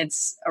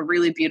a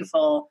really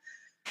beautiful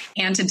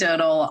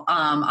antidotal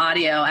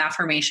audio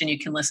affirmation you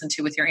can listen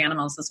to with your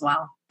animals as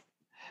well.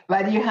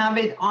 But you have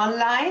it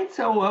online,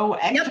 so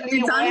actually,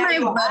 it's on my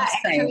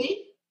website.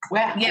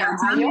 Where are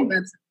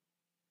you?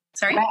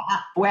 Sorry,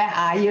 where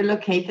are you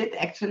located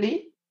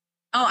actually?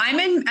 Oh, I'm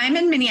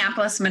in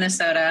Minneapolis,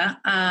 Minnesota,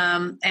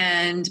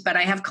 but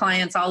I have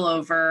clients all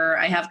over.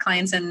 I have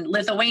clients in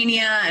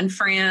Lithuania and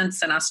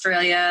France and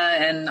Australia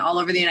and all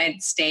over the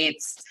United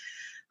States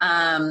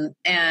and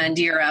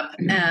Europe.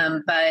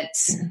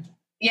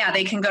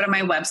 They can go to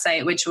my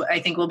website, which I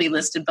think will be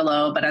listed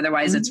below, but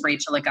otherwise it's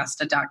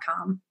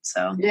rachelaugusta.com.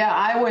 So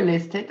I will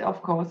list it,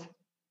 of course.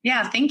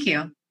 Yeah, thank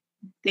you.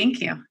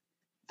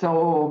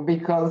 So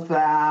because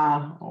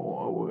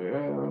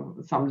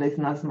some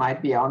listeners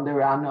might be on the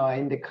run or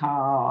in the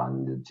car,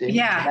 on the gym,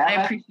 whatever,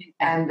 I appreciate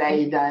that. And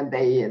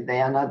they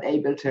are not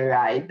able to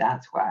ride.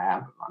 That's why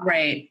I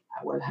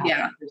will have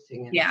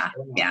everything in the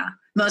show notes.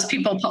 Most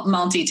people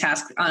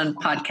multitask on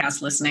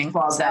podcast listening.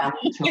 For them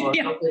to look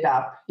it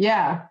up.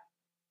 Yeah.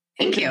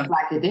 Thank you.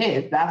 Like it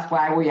is. That's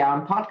why we are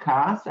on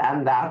podcast,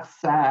 and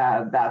that's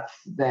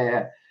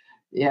the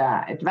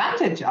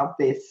advantage of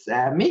this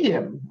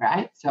medium,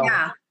 right? So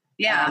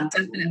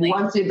definitely.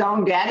 Once you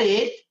don't get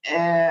it,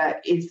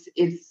 it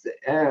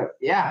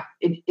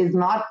is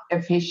not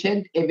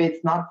efficient if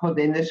it's not put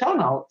in the show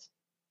notes.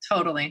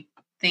 Totally.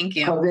 Thank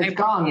you. Because it's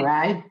gone,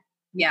 right?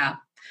 Yeah.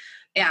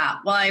 Yeah.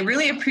 Well, I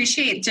really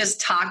appreciate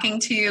just talking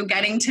to you,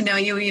 getting to know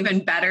you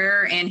even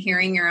better, and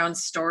hearing your own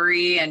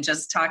story and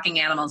just talking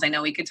animals. I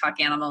know we could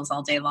talk animals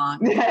all day long.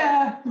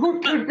 Yeah.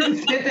 We could be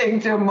sitting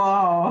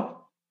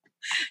tomorrow.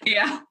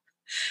 Yeah.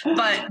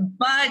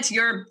 But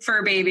your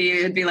fur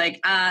baby would be like,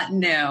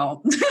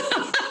 no.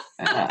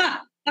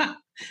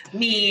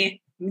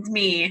 Me.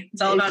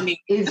 It's all about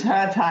me. It's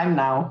her time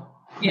now.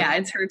 Yeah,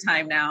 it's her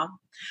time now.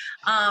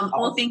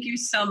 Well, thank you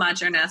so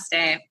much,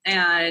 Erneste.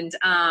 And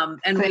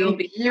we'll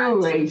be. Thank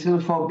you, Rachel,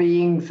 for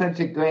being such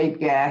a great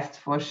guest,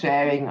 for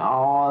sharing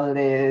all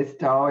the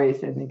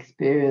stories and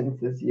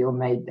experiences you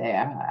made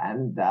there.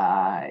 And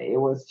it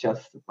was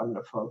just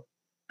wonderful.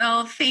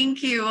 Oh,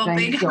 thank you. Well,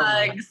 big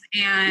hugs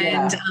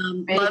and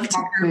love to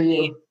hear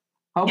you.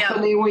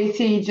 Hopefully we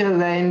see each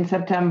other in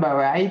September,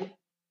 right?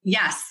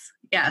 Yes,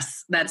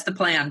 that's the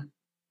plan.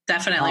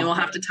 Definitely. Okay. We'll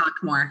have to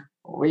talk more.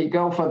 We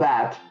go for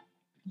that.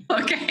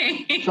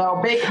 Okay. So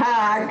big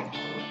hug.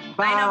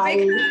 Bye. I know,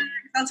 big hug.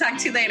 I'll talk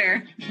to you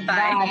later.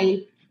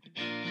 Bye.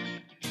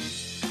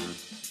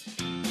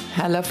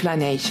 Hello, Fly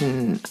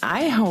Nation.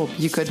 I hope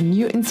you got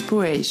new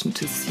inspiration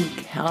to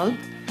seek help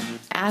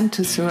and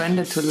to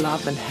surrender to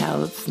love and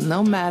health,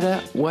 no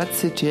matter what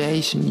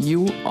situation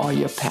you or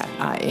your pet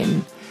are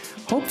in.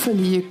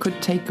 Hopefully you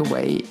could take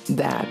away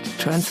that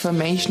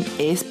transformation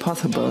is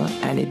possible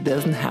and it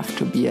doesn't have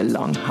to be a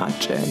long, hard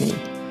journey.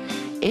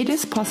 It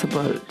is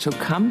possible to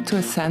come to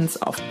a sense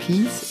of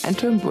peace and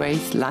to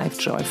embrace life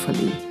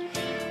joyfully.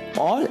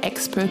 All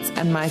experts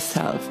and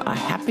myself are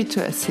happy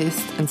to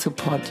assist and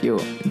support you.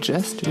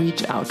 Just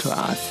reach out to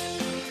us.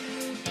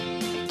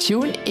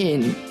 Tune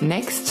in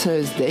next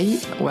Thursday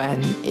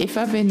when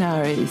Eva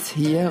Benari is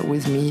here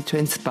with me to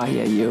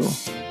inspire you.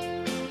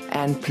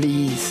 And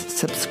please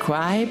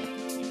subscribe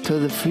to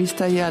the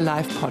Freestyle Your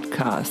Life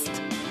podcast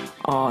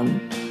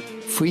on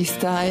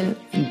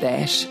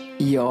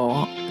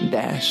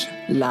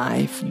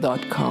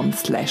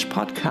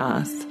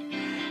freestyle-your-life.com/podcast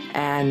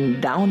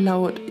and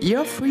download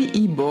your free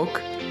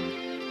ebook,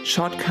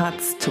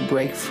 Shortcuts to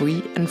Break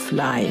Free and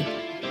Fly.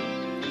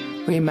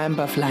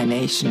 Remember, Fly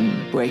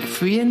Nation, break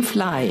free and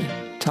fly.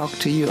 Talk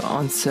to you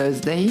on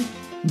Thursday.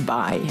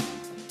 Bye.